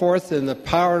go forth in the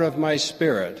power of my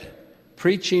Spirit,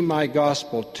 preaching my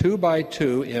gospel 2 by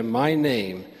 2 in my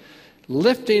name,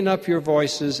 lifting up your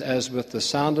voices as with the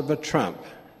sound of a trump,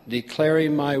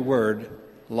 declaring my word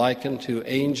like unto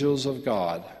angels of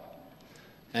God."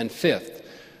 And fifth,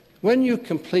 when you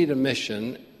complete a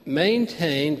mission,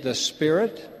 maintain the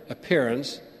spirit,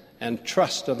 appearance, and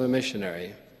trust of a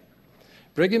missionary.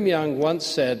 Brigham Young once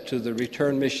said to the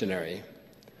returned missionary,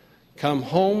 "Come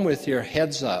home with your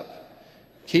heads up.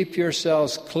 Keep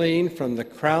yourselves clean from the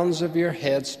crowns of your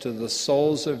heads to the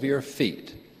soles of your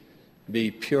feet. Be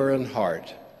pure in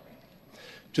heart."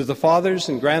 To the fathers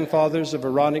and grandfathers of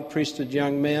Aaronic priesthood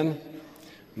young men,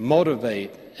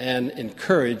 motivate and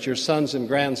encourage your sons and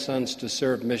grandsons to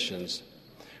serve missions.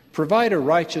 Provide a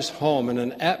righteous home and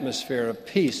an atmosphere of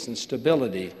peace and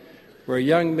stability where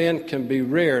young men can be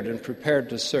reared and prepared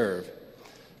to serve.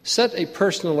 Set a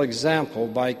personal example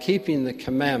by keeping the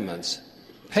commandments,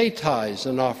 pay tithes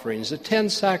and offerings,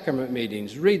 attend sacrament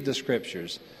meetings, read the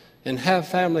scriptures, and have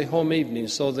family home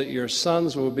evenings so that your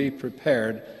sons will be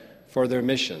prepared for their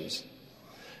missions.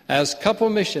 As couple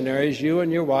missionaries, you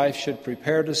and your wife should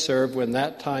prepare to serve when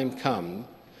that time comes.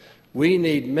 We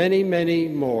need many, many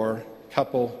more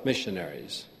couple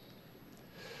missionaries.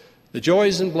 The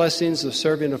joys and blessings of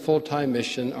serving a full-time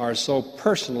mission are so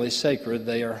personally sacred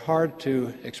they are hard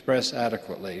to express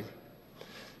adequately.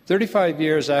 35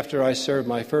 years after I served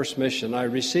my first mission, I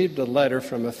received a letter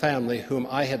from a family whom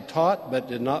I had taught but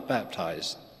did not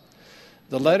baptize.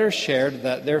 The letter shared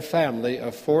that their family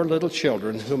of 4 little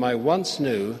children, whom I once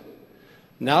knew,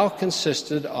 now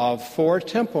consisted of 4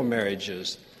 temple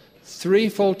marriages, 3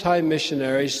 full-time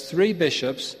missionaries, 3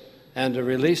 bishops, and a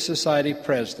Relief Society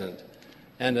president,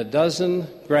 and a dozen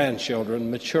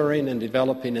grandchildren maturing and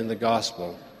developing in the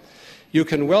gospel. You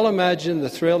can well imagine the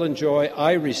thrill and joy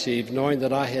I received knowing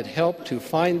that I had helped to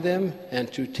find them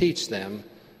and to teach them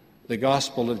the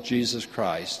gospel of Jesus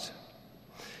Christ.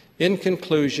 In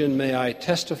conclusion, may I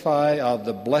testify of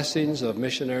the blessings of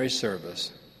missionary service.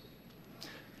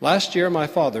 Last year, my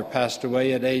father passed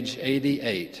away at age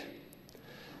 88.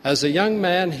 As a young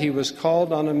man, he was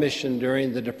called on a mission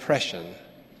during the Depression,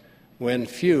 when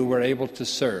few were able to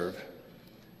serve.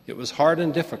 It was hard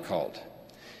and difficult.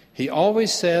 He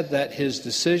always said that his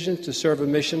decision to serve a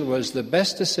mission was the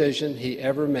best decision he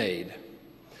ever made.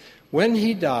 When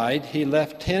he died, he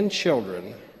left 10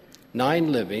 children,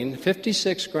 9 living,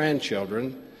 56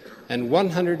 grandchildren, and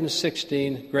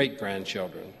 116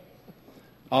 great-grandchildren.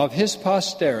 Of his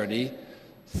posterity,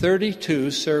 32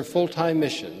 served full-time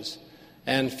missions,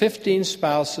 and 15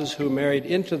 spouses who married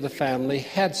into the family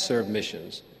had served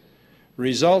missions,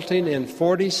 resulting in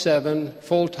 47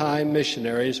 full-time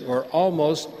missionaries, or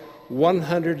almost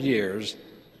 100 years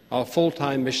of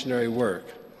full-time missionary work.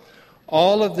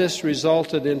 All of this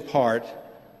resulted in part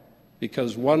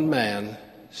because one man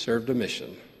served a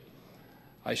mission.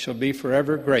 I shall be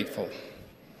forever grateful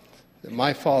that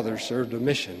my father served a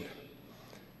mission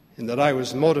and that I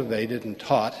was motivated and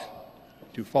taught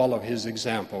to follow his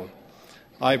example.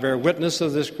 I bear witness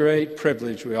of this great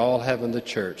privilege we all have in the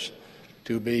church,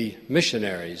 to be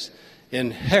missionaries.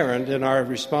 Inherent in our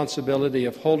responsibility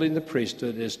of holding the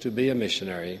priesthood is to be a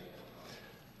missionary.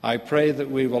 I pray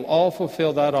that we will all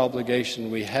fulfill that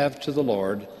obligation we have to the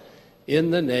Lord.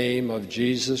 In the name of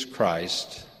Jesus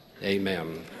Christ,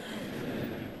 amen.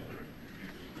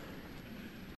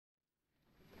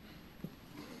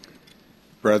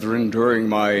 Brethren, during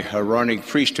my Aaronic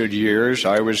priesthood years,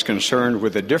 I was concerned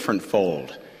with a different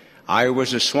fold. I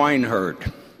was a swineherd.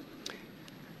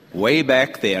 Way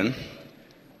back then,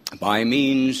 by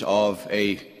means of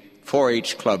a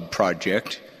 4-H club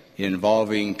project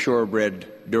involving purebred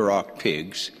Duroc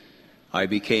pigs, I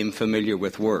became familiar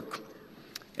with work.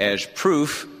 As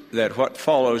proof that what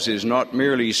follows is not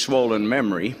merely swollen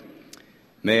memory,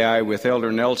 may I, with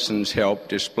Elder Nelson's help,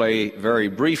 display very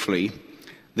briefly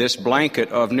this blanket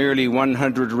of nearly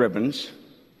 100 ribbons,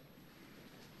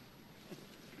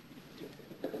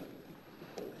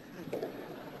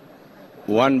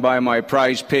 won by my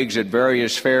prize pigs at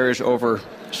various fairs over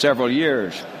several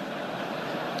years.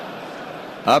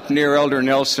 Up near Elder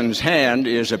Nelson's hand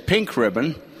is a pink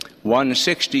ribbon won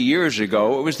 60 years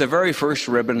ago. It was the very first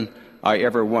ribbon I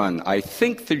ever won. I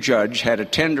think the judge had a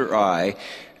tender eye,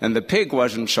 and the pig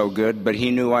wasn't so good, but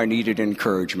he knew I needed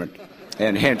encouragement,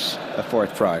 and hence a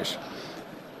fourth prize.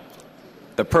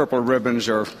 The purple ribbons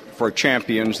are for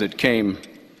champions that came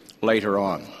later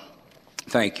on.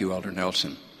 Thank you, Elder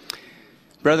Nelson.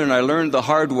 Brethren, I learned the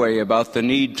hard way about the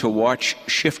need to watch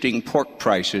shifting pork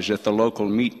prices at the local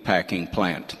meat packing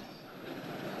plant.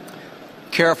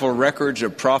 Careful records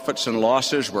of profits and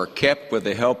losses were kept with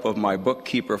the help of my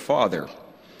bookkeeper father.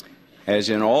 As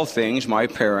in all things, my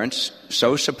parents,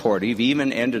 so supportive,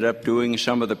 even ended up doing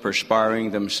some of the perspiring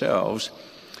themselves,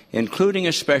 including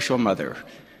a special mother,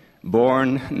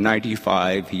 born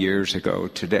 95 years ago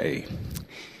today.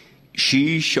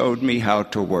 She showed me how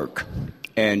to work,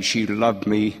 and she loved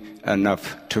me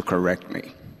enough to correct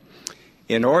me.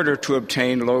 In order to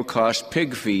obtain low-cost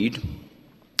pig feed,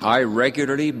 I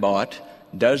regularly bought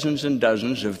dozens and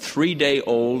dozens of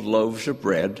 3-day-old loaves of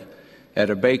bread at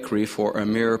a bakery for a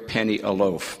mere penny a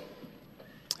loaf.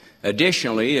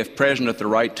 Additionally, if present at the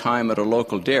right time at a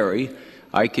local dairy,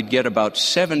 I could get about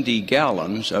 70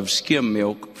 gallons of skim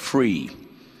milk free.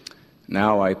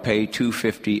 Now I pay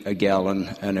 $2.50 a gallon,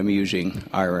 an amusing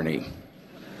irony.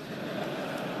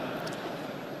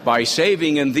 By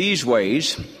saving in these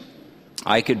ways,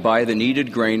 I could buy the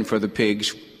needed grain for the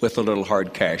pigs with the little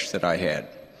hard cash that I had.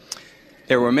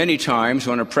 There were many times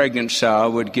when a pregnant sow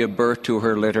would give birth to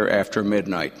her litter after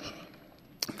midnight.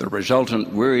 The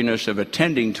resultant weariness of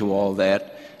attending to all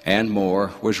that and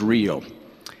more was real.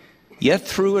 Yet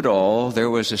through it all, there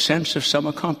was a sense of some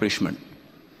accomplishment,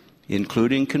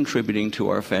 including contributing to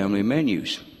our family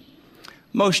menus.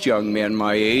 Most young men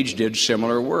my age did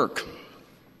similar work.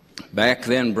 Back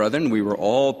then, brethren, we were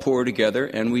all poor together,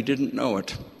 and we didn't know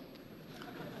it.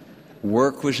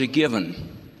 Work was a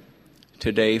given.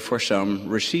 Today, for some,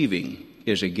 receiving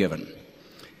is a given.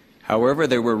 However,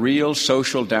 there were real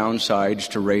social downsides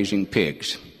to raising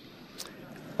pigs.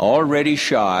 Already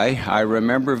shy, I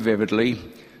remember vividly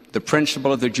the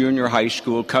principal of the junior high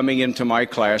school coming into my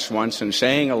class once and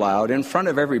saying aloud in front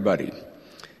of everybody,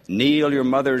 "Neil, your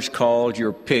mother's called,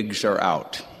 your pigs are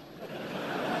out."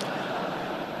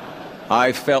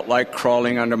 I felt like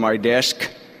crawling under my desk,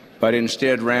 but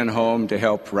instead ran home to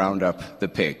help round up the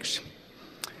pigs.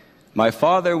 My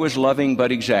father was loving but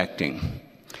exacting.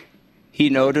 He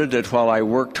noted that while I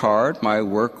worked hard, my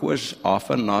work was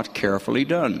often not carefully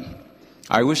done.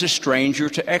 I was a stranger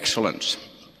to excellence.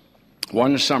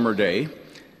 One summer day,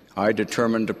 I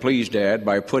determined to please Dad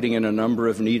by putting in a number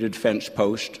of needed fence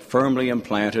posts, firmly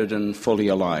implanted and fully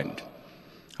aligned.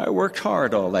 I worked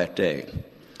hard all that day,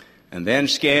 and then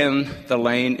scanned the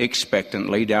lane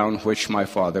expectantly down which my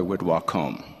father would walk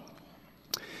home.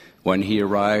 When he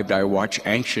arrived, I watched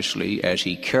anxiously as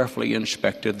he carefully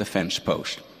inspected the fence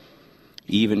post,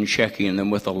 even checking them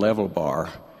with a level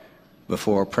bar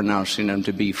before pronouncing them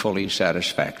to be fully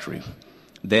satisfactory.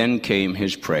 Then came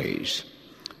his praise.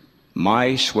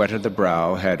 My sweat of the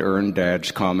brow had earned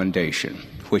Dad's commendation,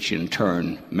 which in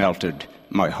turn melted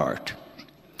my heart.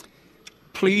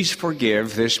 Please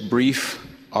forgive this brief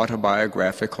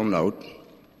autobiographical note,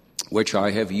 which I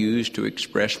have used to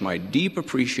express my deep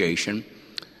appreciation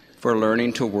for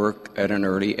learning to work at an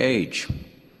early age.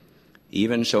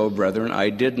 Even so, brethren, I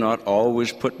did not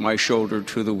always put my shoulder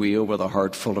to the wheel with a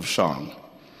heart full of song.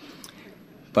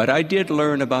 But I did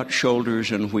learn about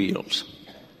shoulders and wheels,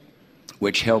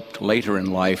 which helped later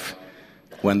in life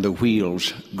when the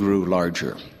wheels grew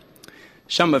larger.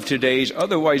 Some of today's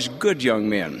otherwise good young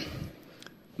men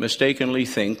mistakenly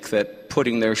think that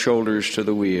putting their shoulders to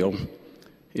the wheel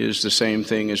is the same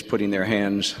thing as putting their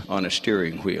hands on a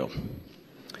steering wheel.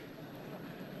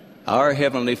 Our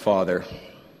Heavenly Father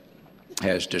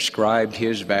has described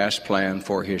his vast plan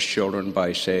for his children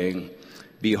by saying,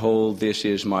 "Behold, this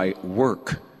is my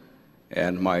work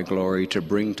and my glory, to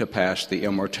bring to pass the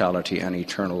immortality and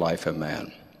eternal life of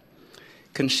man."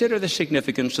 Consider the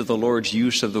significance of the Lord's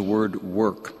use of the word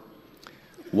work.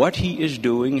 What he is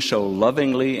doing so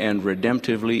lovingly and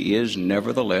redemptively is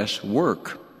nevertheless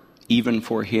work, even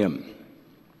for him.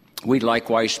 We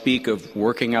likewise speak of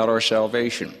working out our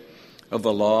salvation, of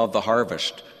the law of the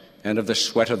harvest, and of the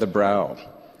sweat of the brow.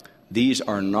 These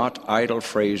are not idle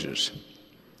phrases.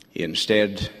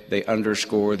 Instead, they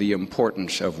underscore the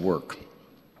importance of work.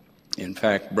 In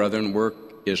fact, brethren, work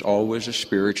is always a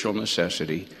spiritual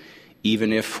necessity,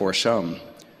 even if for some,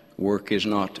 work is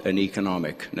not an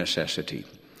economic necessity.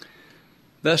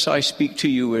 Thus I speak to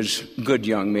you as good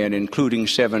young men, including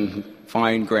 7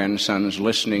 fine grandsons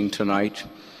listening tonight,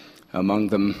 among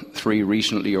them 3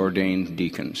 recently ordained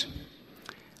deacons.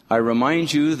 I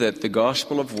remind you that the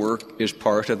gospel of work is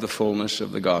part of the fullness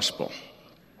of the gospel.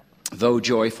 Though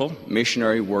joyful,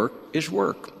 missionary work is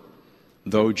work.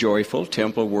 Though joyful,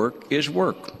 temple work is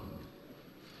work.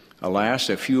 Alas,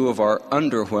 a few of our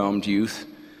underwhelmed youth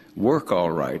work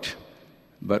all right,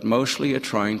 but mostly at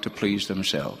trying to please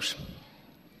themselves.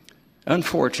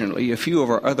 Unfortunately, a few of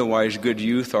our otherwise good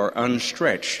youth are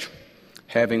unstretched,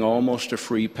 having almost a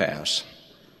free pass.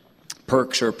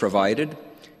 Perks are provided,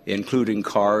 including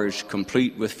cars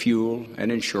complete with fuel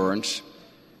and insurance,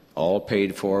 all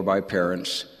paid for by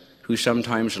parents who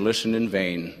sometimes listen in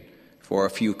vain for a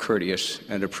few courteous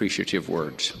and appreciative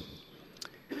words.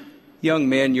 Young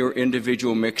men, your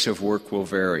individual mix of work will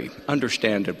vary,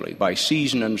 understandably, by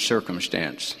season and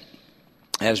circumstance,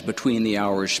 as between the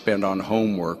hours spent on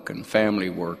homework and family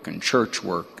work and church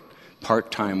work,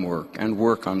 part-time work, and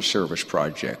work on service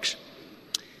projects.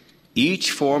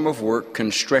 Each form of work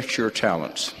can stretch your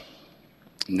talents.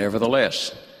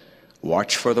 Nevertheless,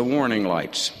 watch for the warning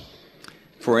lights.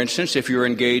 For instance, if you're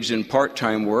engaged in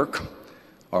part-time work,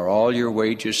 are all your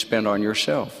wages spent on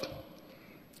yourself?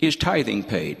 Is tithing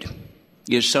paid?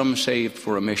 Is some saved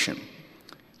for a mission?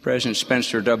 President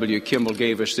Spencer W. Kimball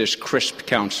gave us this crisp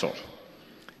counsel.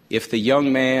 If the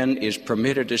young man is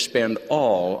permitted to spend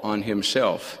all on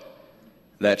himself,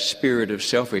 that spirit of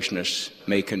selfishness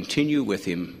may continue with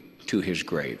him to his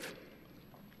grave.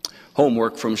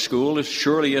 Homework from school is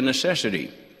surely a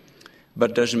necessity,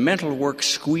 but does mental work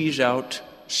squeeze out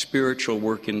spiritual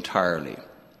work entirely?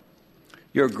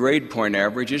 Your grade point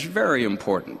average is very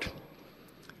important,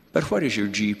 but what is your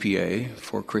GPA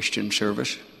for Christian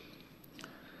service?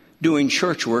 Doing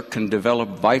church work can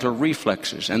develop vital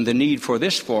reflexes, and the need for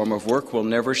this form of work will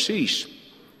never cease.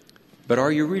 But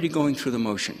are you really going through the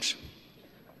motions?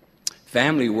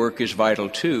 Family work is vital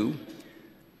too,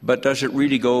 but does it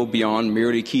really go beyond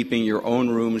merely keeping your own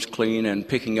rooms clean and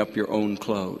picking up your own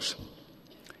clothes?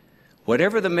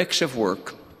 Whatever the mix of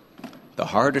work, the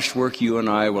hardest work you and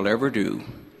I will ever do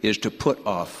is to put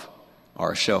off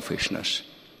our selfishness.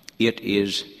 It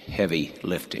is heavy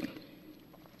lifting.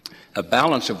 A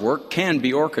balance of work can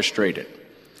be orchestrated,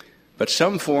 but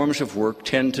some forms of work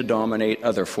tend to dominate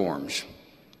other forms,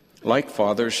 like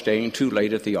fathers staying too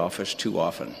late at the office too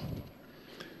often.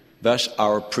 Thus,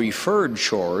 our preferred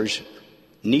chores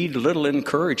need little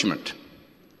encouragement.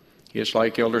 It's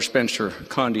like Elder Spencer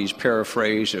Condy's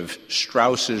paraphrase of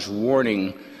Strauss's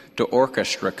warning to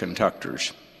orchestra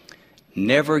conductors.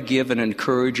 Never give an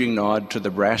encouraging nod to the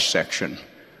brass section,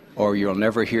 or you'll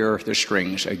never hear the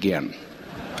strings again.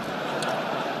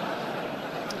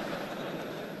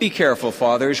 Be careful,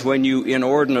 fathers, when you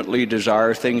inordinately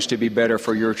desire things to be better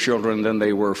for your children than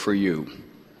they were for you.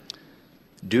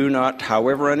 Do not,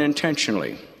 however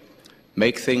unintentionally,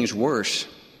 make things worse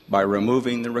by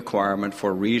removing the requirement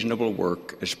for reasonable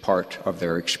work as part of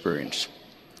their experience,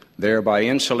 thereby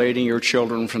insulating your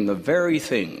children from the very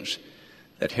things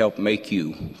that help make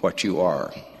you what you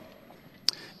are.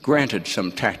 Granted,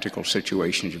 some tactical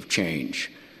situations of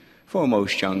change. For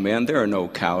most young men, there are no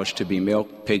cows to be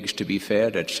milked, pigs to be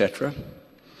fed, etc.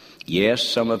 Yes,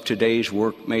 some of today's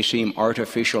work may seem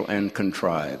artificial and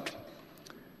contrived.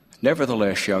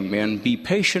 Nevertheless, young men, be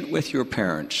patient with your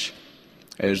parents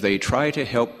as they try to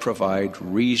help provide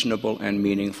reasonable and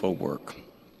meaningful work.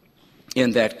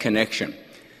 In that connection,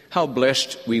 how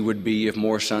blessed we would be if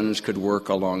more sons could work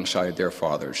alongside their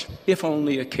fathers, if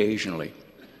only occasionally.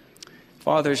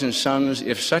 Fathers and sons,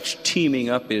 if such teaming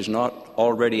up is not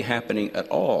already happening at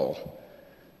all,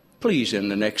 please, in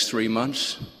the next 3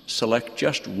 months, select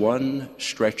just one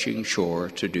stretching chore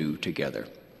to do together.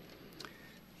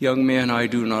 Young men, I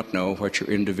do not know what your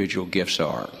individual gifts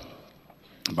are,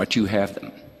 but you have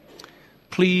them.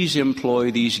 Please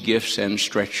employ these gifts and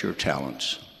stretch your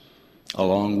talents,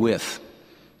 along with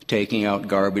taking out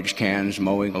garbage cans,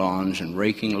 mowing lawns, and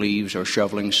raking leaves or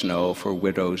shoveling snow for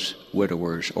widows,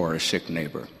 widowers, or a sick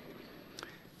neighbor.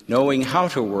 Knowing how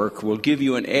to work will give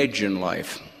you an edge in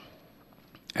life,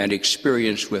 and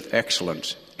experience with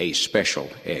excellence a special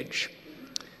edge.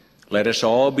 Let us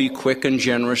all be quick and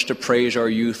generous to praise our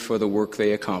youth for the work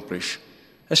they accomplish,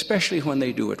 especially when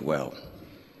they do it well.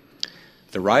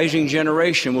 The rising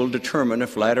generation will determine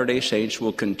if Latter-day Saints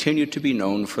will continue to be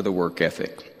known for the work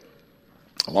ethic.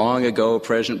 Long ago,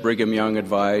 President Brigham Young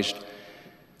advised,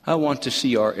 "I want to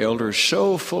see our elders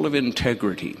so full of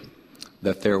integrity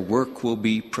that their work will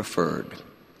be preferred.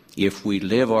 If we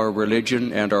live our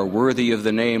religion and are worthy of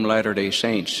the name Latter-day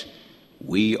Saints,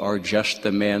 we are just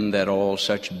the men that all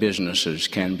such businesses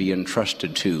can be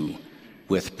entrusted to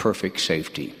with perfect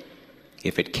safety.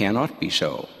 If it cannot be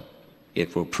so,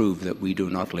 it will prove that we do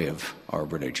not live our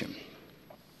religion."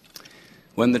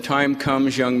 When the time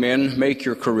comes, young men, make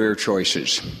your career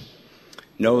choices.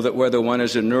 Know that whether one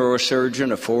is a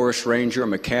neurosurgeon, a forest ranger, a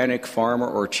mechanic, farmer,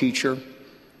 or teacher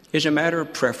is a matter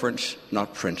of preference,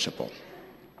 not principle.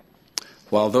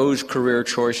 While those career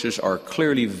choices are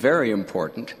clearly very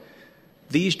important,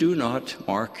 these do not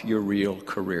mark your real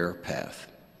career path.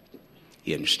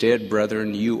 Instead,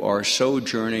 brethren, you are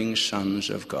sojourning sons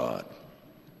of God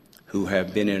who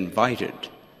have been invited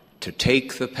to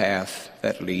take the path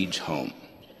that leads home.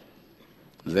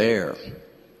 There,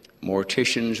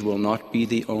 morticians will not be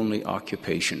the only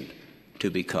occupation to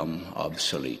become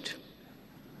obsolete.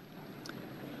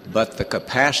 But the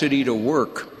capacity to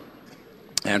work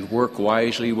and work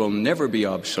wisely will never be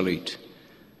obsolete,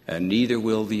 and neither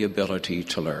will the ability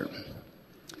to learn.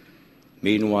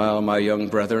 Meanwhile, my young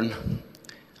brethren,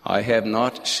 I have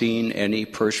not seen any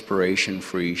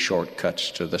perspiration-free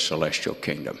shortcuts to the celestial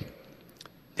kingdom.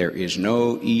 There is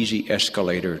no easy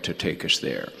escalator to take us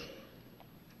there.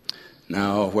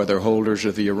 Now, whether holders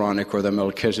of the Aaronic or the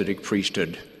Melchizedek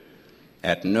priesthood,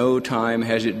 at no time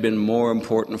has it been more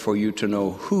important for you to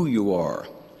know who you are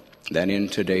than in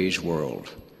today's world.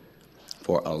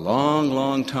 For a long,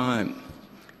 long time,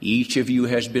 each of you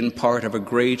has been part of a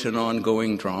great and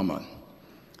ongoing drama.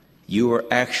 You were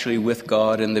actually with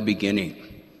God in the beginning.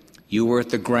 You were at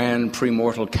the grand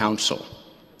premortal council,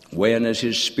 when, as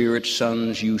his Spirit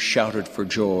sons, you shouted for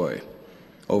joy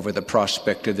over the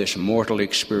prospect of this mortal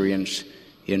experience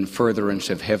in furtherance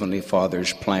of Heavenly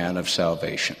Father's plan of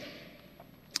salvation.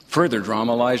 Further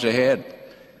drama lies ahead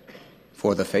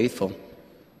for the faithful,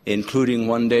 including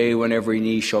one day when every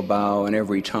knee shall bow and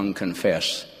every tongue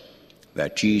confess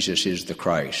that Jesus is the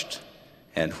Christ,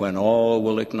 and when all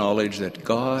will acknowledge that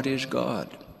God is God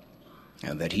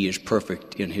and that he is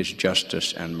perfect in his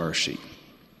justice and mercy.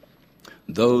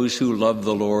 Those who love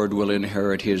the Lord will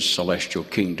inherit his celestial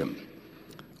kingdom,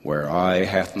 where eye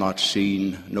hath not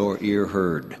seen nor ear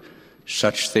heard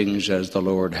such things as the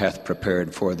Lord hath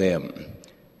prepared for them.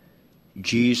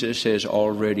 Jesus has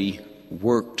already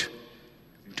worked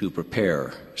to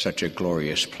prepare such a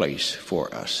glorious place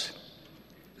for us.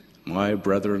 My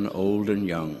brethren, old and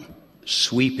young,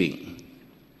 sweeping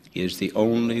is the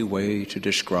only way to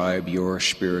describe your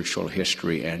spiritual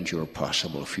history and your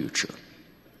possible future.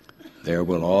 There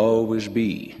will always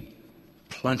be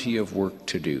plenty of work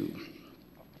to do,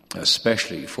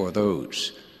 especially for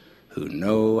those who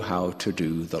know how to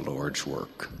do the Lord's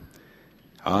work.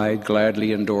 I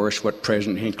gladly endorse what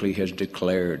President Hinckley has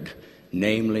declared,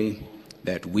 namely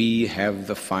that we have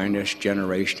the finest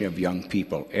generation of young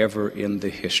people ever in the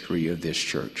history of this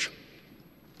church.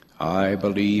 I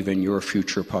believe in your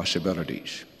future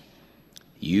possibilities.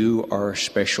 You are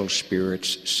special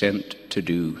spirits sent to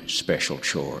do special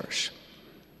chores.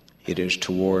 It is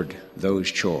toward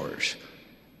those chores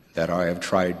that I have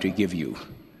tried to give you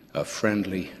a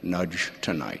friendly nudge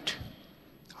tonight.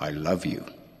 I love you.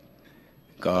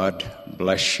 God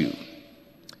bless you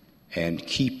and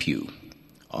keep you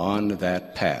on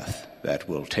that path that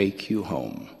will take you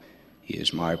home,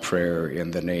 is my prayer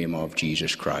in the name of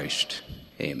Jesus Christ.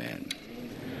 Amen.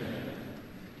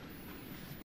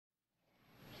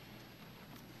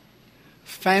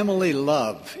 Family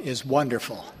love is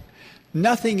wonderful.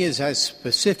 Nothing is as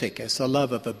specific as the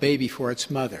love of a baby for its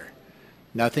mother.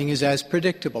 Nothing is as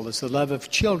predictable as the love of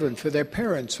children for their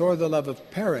parents or the love of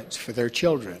parents for their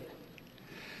children.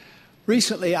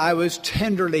 Recently, I was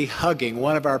tenderly hugging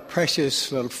one of our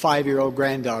precious little 5-year-old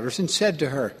granddaughters and said to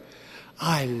her,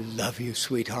 "I love you,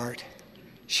 sweetheart."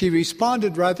 She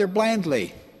responded rather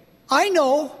blandly, "I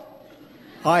know."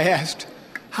 I asked,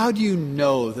 "How do you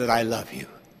know that I love you?"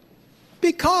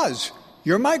 "Because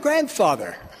you're my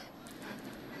grandfather."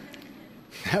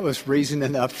 That was reason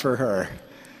enough for her.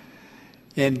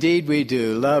 Indeed, we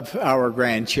do love our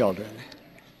grandchildren.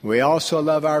 We also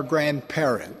love our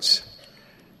grandparents.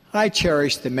 I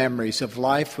cherish the memories of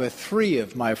life with 3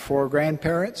 of my 4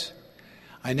 grandparents.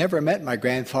 I never met my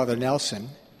grandfather Nelson.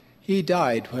 He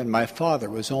died when my father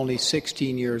was only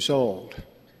 16 years old.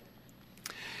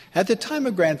 At the time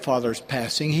of grandfather's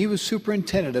passing, he was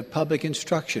superintendent of public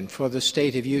instruction for the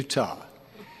state of Utah.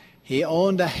 He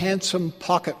owned a handsome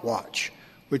pocket watch,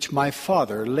 which my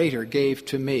father later gave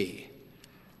to me.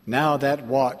 Now that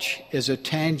watch is a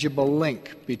tangible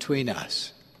link between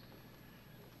us.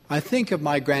 I think of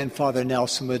my grandfather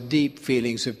Nelson with deep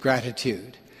feelings of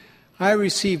gratitude. I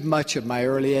received much of my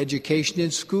early education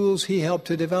in schools he helped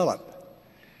to develop.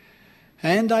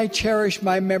 And I cherish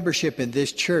my membership in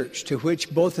this church, to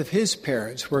which both of his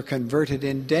parents were converted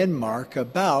in Denmark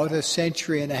about a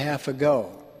century and a half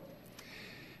ago.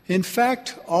 In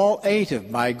fact, all 8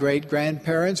 of my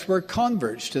great-grandparents were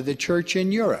converts to the church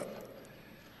in Europe.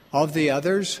 Of the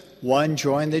others, 1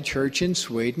 joined the church in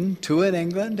Sweden, 2 in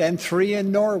England, and 3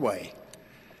 in Norway.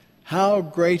 How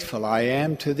grateful I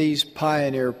am to these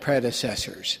pioneer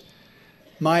predecessors.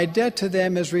 My debt to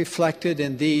them is reflected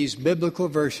in these biblical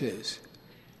verses.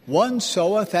 One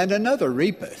soweth and another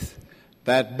reapeth,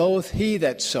 that both he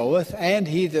that soweth and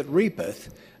he that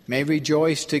reapeth may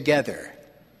rejoice together.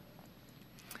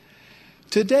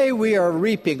 Today we are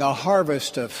reaping a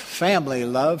harvest of family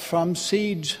love from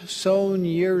seeds sown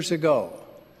years ago.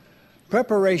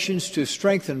 Preparations to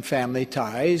strengthen family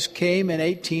ties came in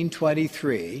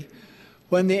 1823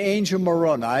 when the angel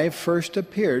Moroni first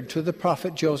appeared to the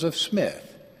prophet Joseph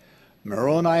Smith.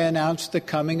 Moroni announced the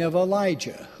coming of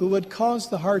Elijah, who would cause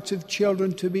the hearts of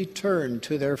children to be turned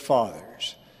to their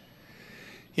fathers.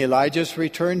 Elijah's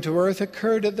return to earth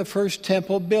occurred at the first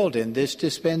temple built in this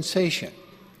dispensation,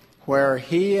 where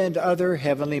he and other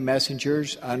heavenly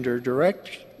messengers, under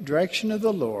direction of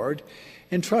the Lord,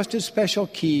 entrusted special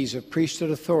keys of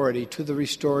priesthood authority to the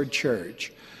restored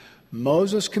church.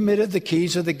 Moses committed the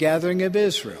keys of the gathering of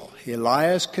Israel.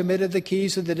 Elias committed the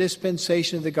keys of the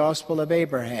dispensation of the gospel of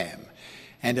Abraham.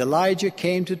 And Elijah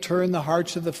came to turn the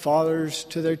hearts of the fathers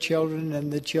to their children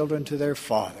and the children to their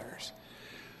fathers.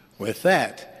 With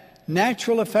that,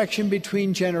 natural affection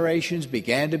between generations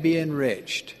began to be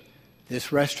enriched.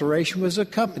 This restoration was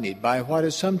accompanied by what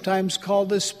is sometimes called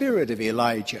the spirit of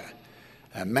Elijah,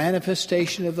 a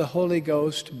manifestation of the Holy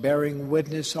Ghost bearing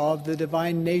witness of the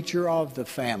divine nature of the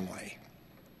family.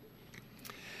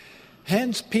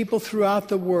 Hence, people throughout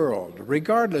the world,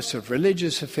 regardless of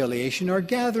religious affiliation, are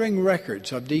gathering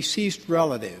records of deceased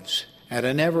relatives at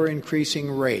an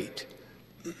ever-increasing rate.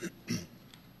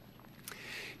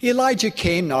 Elijah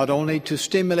came not only to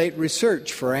stimulate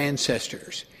research for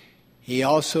ancestors, he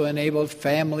also enabled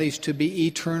families to be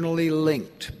eternally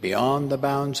linked beyond the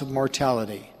bounds of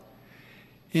mortality.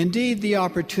 Indeed, the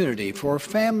opportunity for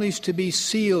families to be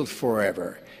sealed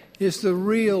forever is the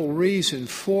real reason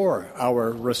for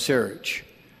our research.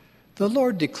 The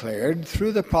Lord declared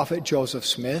through the prophet Joseph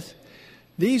Smith,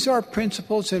 "These are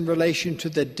principles in relation to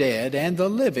the dead and the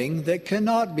living that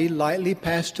cannot be lightly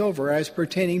passed over as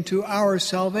pertaining to our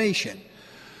salvation.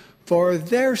 For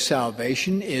their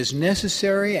salvation is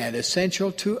necessary and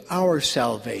essential to our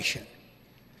salvation.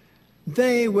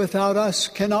 They without us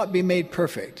cannot be made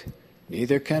perfect,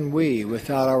 neither can we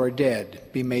without our dead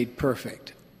be made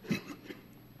perfect."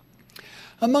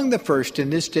 Among the first in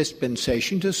this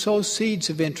dispensation to sow seeds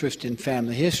of interest in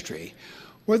family history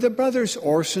were the brothers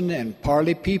Orson and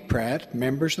Parley P. Pratt,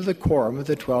 members of the Quorum of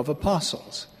the 12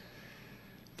 Apostles.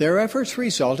 Their efforts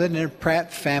resulted in a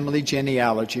Pratt family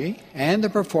genealogy and the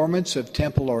performance of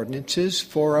temple ordinances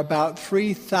for about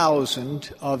 3,000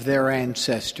 of their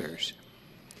ancestors.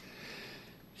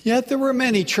 Yet there were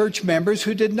many church members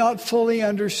who did not fully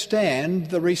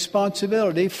understand the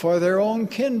responsibility for their own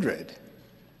kindred.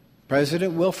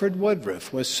 President Wilford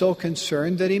Woodruff was so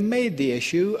concerned that he made the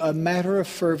issue a matter of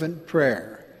fervent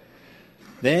prayer.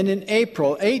 Then in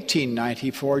April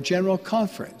 1894 General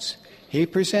Conference, he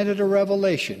presented a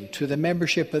revelation to the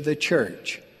membership of the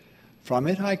church. From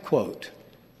it I quote,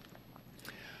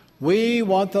 "We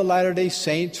want the Latter-day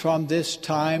Saints from this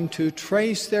time to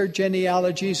trace their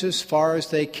genealogies as far as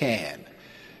they can,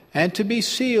 and to be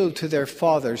sealed to their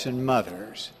fathers and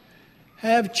mothers.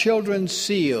 Have children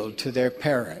sealed to their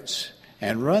parents,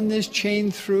 and run this chain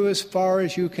through as far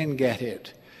as you can get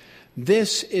it.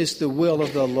 This is the will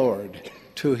of the Lord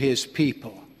to his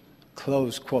people."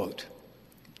 Close quote.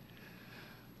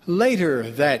 Later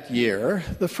that year,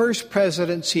 the First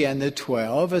Presidency and the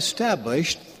 12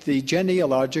 established the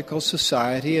Genealogical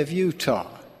Society of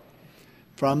Utah.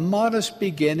 From modest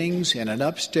beginnings in an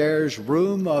upstairs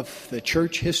room of the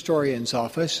church historian's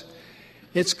office,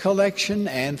 its collection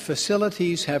and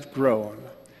facilities have grown.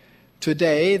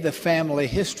 Today, the Family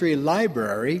History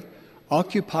Library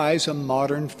occupies a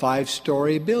modern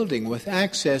 5-story building with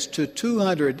access to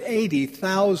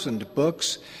 280,000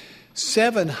 books,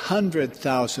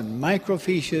 700,000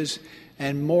 microfiches,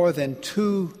 and more than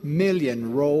 2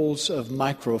 million rolls of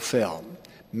microfilm,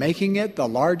 making it the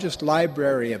largest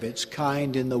library of its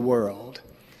kind in the world.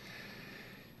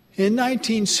 In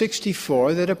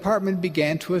 1964, the department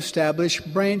began to establish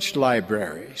branch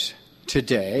libraries.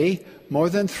 Today, more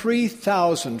than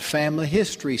 3,000 family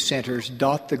history centers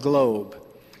dot the globe.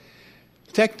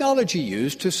 Technology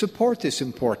used to support this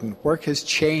important work has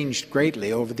changed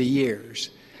greatly over the years.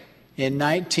 In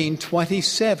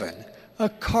 1927, a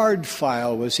card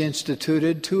file was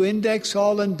instituted to index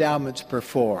all endowments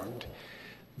performed.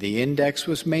 The index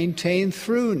was maintained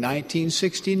through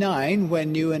 1969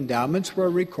 when new endowments were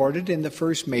recorded in the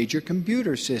first major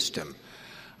computer system,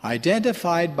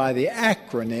 identified by the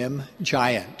acronym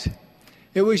GIANT.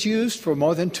 It was used for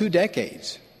more than 2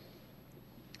 decades.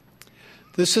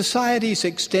 The Society's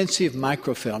extensive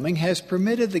microfilming has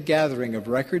permitted the gathering of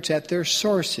records at their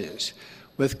sources,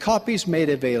 with copies made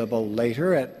available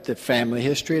later at the Family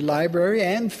History Library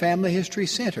and Family History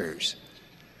Centers.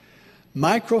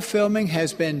 Microfilming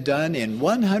has been done in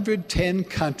 110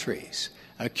 countries,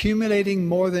 accumulating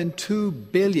more than 2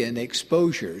 billion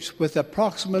exposures with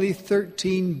approximately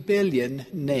 13 billion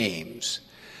names.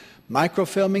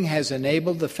 Microfilming has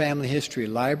enabled the Family History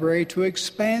Library to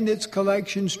expand its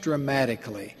collections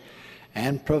dramatically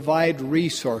and provide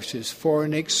resources for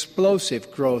an explosive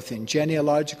growth in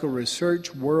genealogical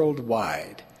research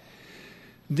worldwide.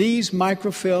 These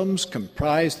microfilms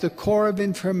comprise the core of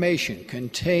information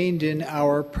contained in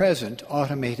our present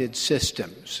automated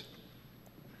systems.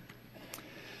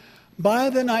 By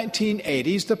the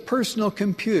 1980s, the personal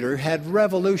computer had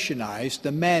revolutionized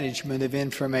the management of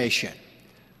information.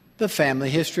 The Family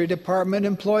History Department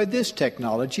employed this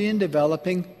technology in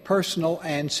developing Personal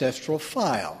Ancestral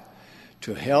File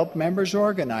to help members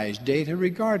organize data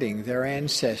regarding their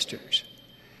ancestors.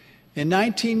 In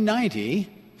 1990,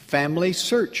 Family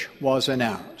Search was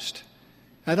announced.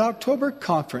 At October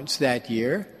conference that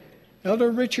year, Elder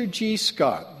Richard G.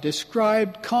 Scott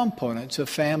described components of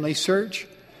Family Search,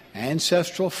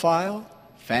 Ancestral File,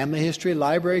 Family History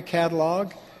Library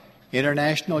Catalog,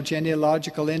 International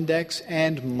Genealogical Index,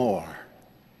 and more.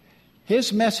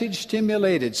 His message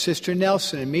stimulated Sister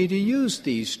Nelson and me to use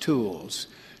these tools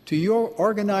to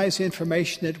organize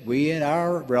information that we and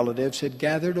our relatives had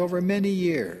gathered over many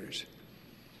years.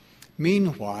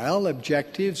 Meanwhile,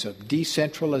 objectives of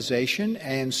decentralization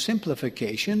and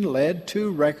simplification led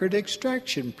to record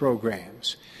extraction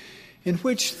programs, in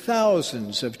which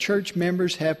thousands of church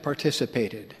members have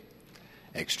participated.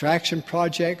 Extraction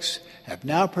projects have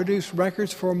now produced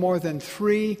records for more than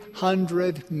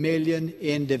 300 million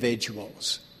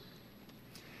individuals.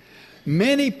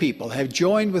 Many people have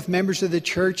joined with members of the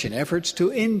church in efforts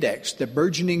to index the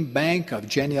burgeoning bank of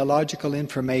genealogical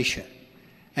information.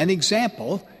 An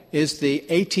example is the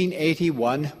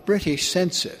 1881 British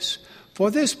Census. For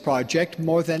this project,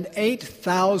 more than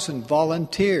 8,000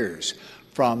 volunteers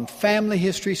from family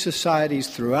history societies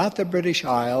throughout the British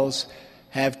Isles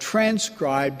have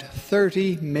transcribed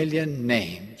 30 million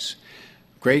names.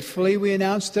 Gratefully, we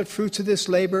announce that fruits of this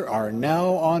labor are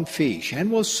now on fiche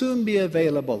and will soon be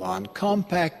available on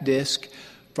compact disc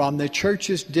from the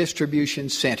church's distribution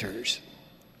centers.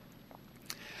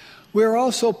 We are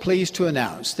also pleased to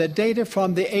announce that data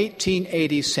from the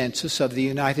 1880 census of the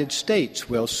United States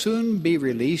will soon be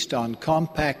released on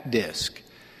compact disc.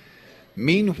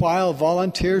 Meanwhile,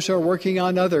 volunteers are working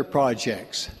on other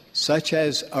projects, such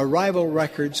as arrival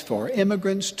records for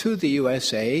immigrants to the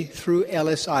USA through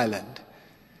Ellis Island.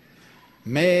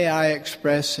 May I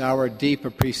express our deep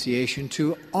appreciation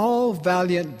to all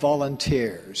valiant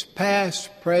volunteers, past,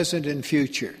 present, and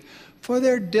future, for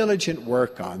their diligent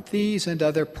work on these and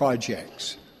other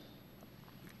projects.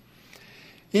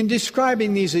 In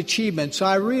describing these achievements,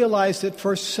 I realize that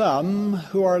for some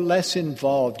who are less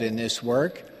involved in this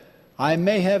work, I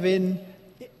may have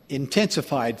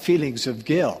intensified feelings of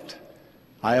guilt.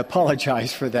 I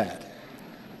apologize for that.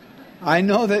 I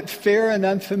know that fear and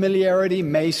unfamiliarity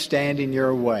may stand in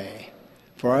your way.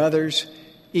 For others,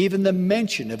 even the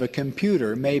mention of a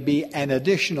computer may be an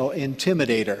additional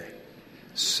intimidator.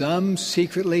 Some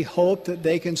secretly hope that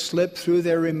they can slip through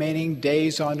their remaining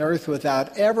days on earth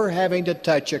without ever having to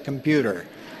touch a computer.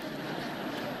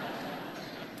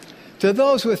 To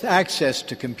those with access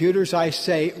to computers, I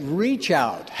say, reach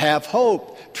out, have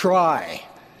hope, try.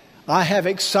 I have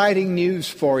exciting news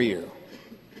for you.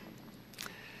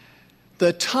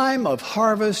 The time of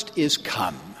harvest is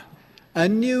come. A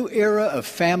new era of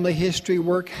family history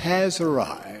work has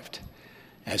arrived.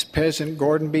 As President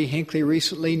Gordon B. Hinckley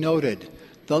recently noted,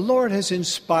 the Lord has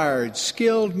inspired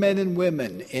skilled men and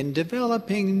women in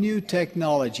developing new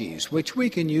technologies which we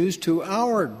can use to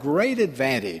our great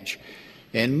advantage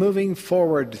in moving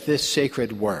forward this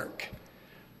sacred work.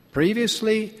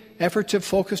 Previously, efforts have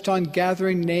focused on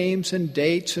gathering names and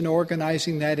dates and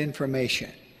organizing that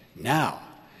information. Now,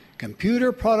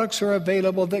 computer products are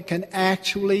available that can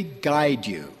actually guide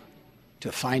you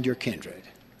to find your kindred.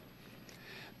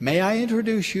 May I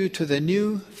introduce you to the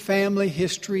new Family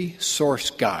History Source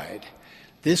Guide.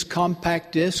 This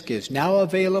compact disc is now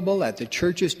available at the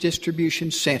church's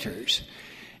distribution centers.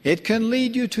 It can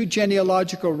lead you to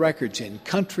genealogical records in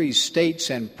countries, states,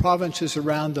 and provinces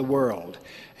around the world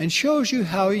and shows you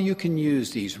how you can use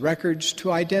these records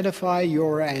to identify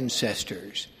your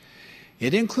ancestors.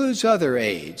 It includes other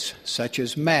aids such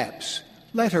as maps,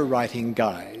 letter writing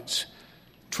guides,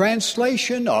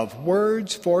 translation of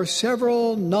words for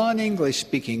several non-English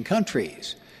speaking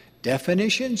countries,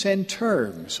 definitions and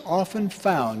terms often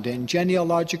found in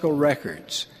genealogical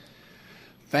records.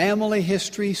 Family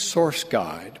History Source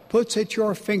Guide puts at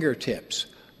your fingertips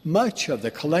much of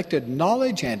the collected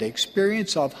knowledge and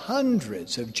experience of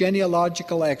hundreds of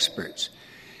genealogical experts.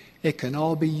 It can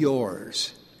all be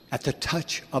yours at the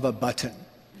touch of a button.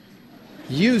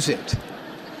 Use it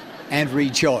and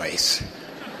rejoice.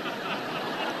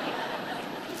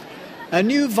 A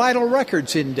new Vital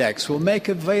Records Index will make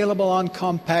available on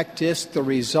compact disc the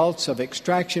results of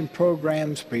extraction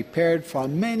programs prepared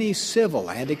from many civil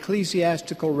and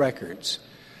ecclesiastical records.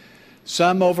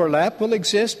 Some overlap will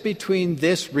exist between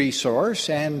this resource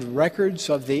and records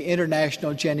of the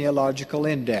International Genealogical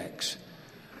Index.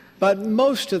 But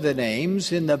most of the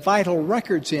names in the Vital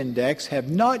Records Index have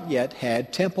not yet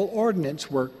had temple ordinance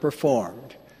work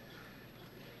performed.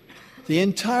 The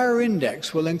entire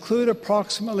index will include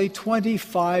approximately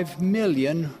 25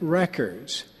 million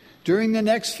records. During the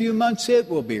next few months, it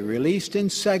will be released in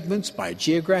segments by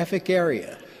geographic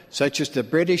area, such as the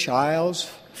British Isles,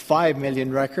 5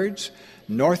 million records,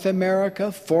 North America,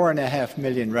 4.5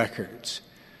 million records.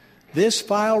 This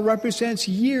file represents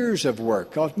years of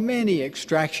work of many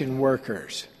extraction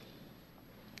workers.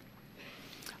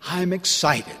 I'm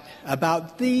excited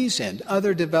about these and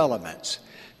other developments.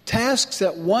 Tasks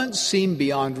that once seemed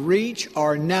beyond reach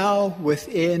are now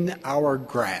within our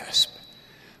grasp.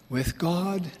 With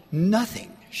God,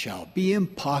 nothing shall be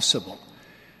impossible.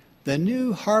 The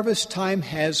new harvest time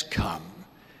has come.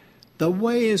 The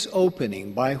way is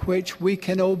opening by which we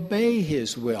can obey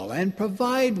His will and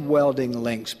provide welding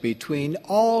links between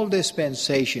all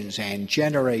dispensations and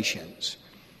generations.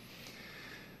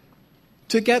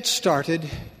 To get started,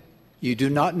 you do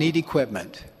not need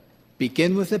equipment.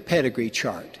 Begin with a pedigree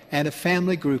chart and a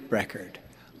family group record.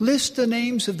 List the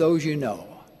names of those you know.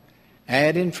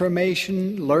 Add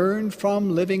information learned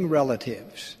from living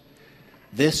relatives.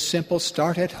 This simple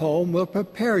start at home will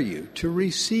prepare you to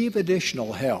receive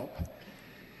additional help.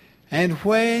 And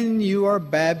when you are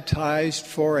baptized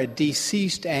for a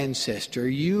deceased ancestor,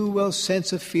 you will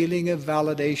sense a feeling of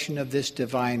validation of this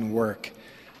divine work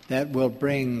that will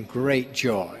bring great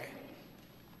joy.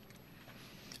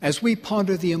 As we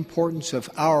ponder the importance of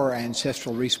our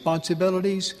ancestral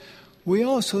responsibilities, we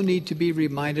also need to be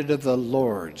reminded of the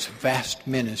Lord's vast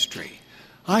ministry.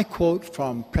 I quote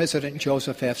from President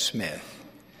Joseph F. Smith.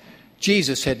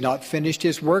 Jesus had not finished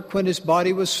his work when his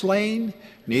body was slain,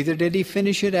 neither did he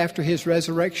finish it after his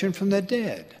resurrection from the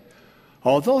dead.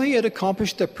 Although he had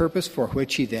accomplished the purpose for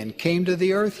which he then came to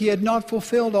the earth, he had not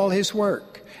fulfilled all his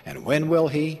work. And when will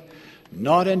he?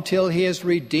 Not until he has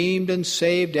redeemed and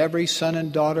saved every son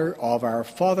and daughter of our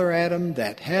father Adam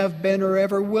that have been or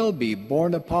ever will be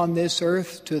born upon this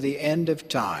earth to the end of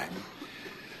time.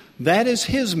 That is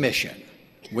his mission.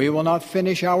 We will not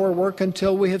finish our work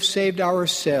until we have saved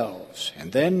ourselves,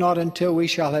 and then not until we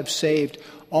shall have saved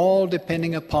all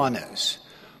depending upon us.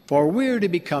 For we are to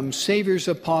become saviors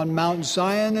upon Mount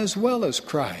Zion as well as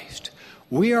Christ.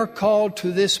 We are called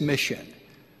to this mission.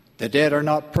 The dead are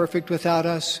not perfect without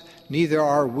us, neither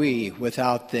are we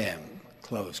without them.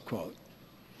 Close quote.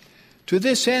 To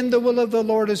this end, the will of the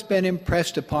Lord has been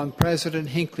impressed upon President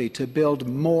Hinckley to build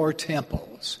more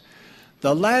temples.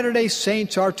 The Latter-day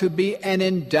Saints are to be an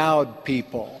endowed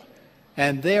people,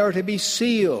 and they are to be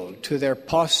sealed to their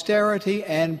posterity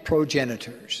and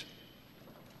progenitors.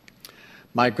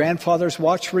 My grandfather's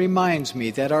watch reminds me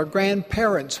that our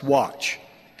grandparents watch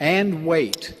and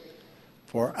wait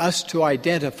for us to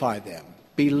identify them,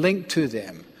 be linked to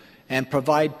them, and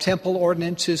provide temple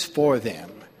ordinances for them.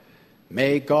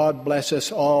 May God bless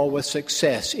us all with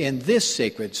success in this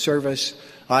sacred service.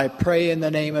 I pray in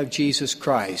the name of Jesus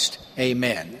Christ.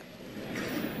 Amen.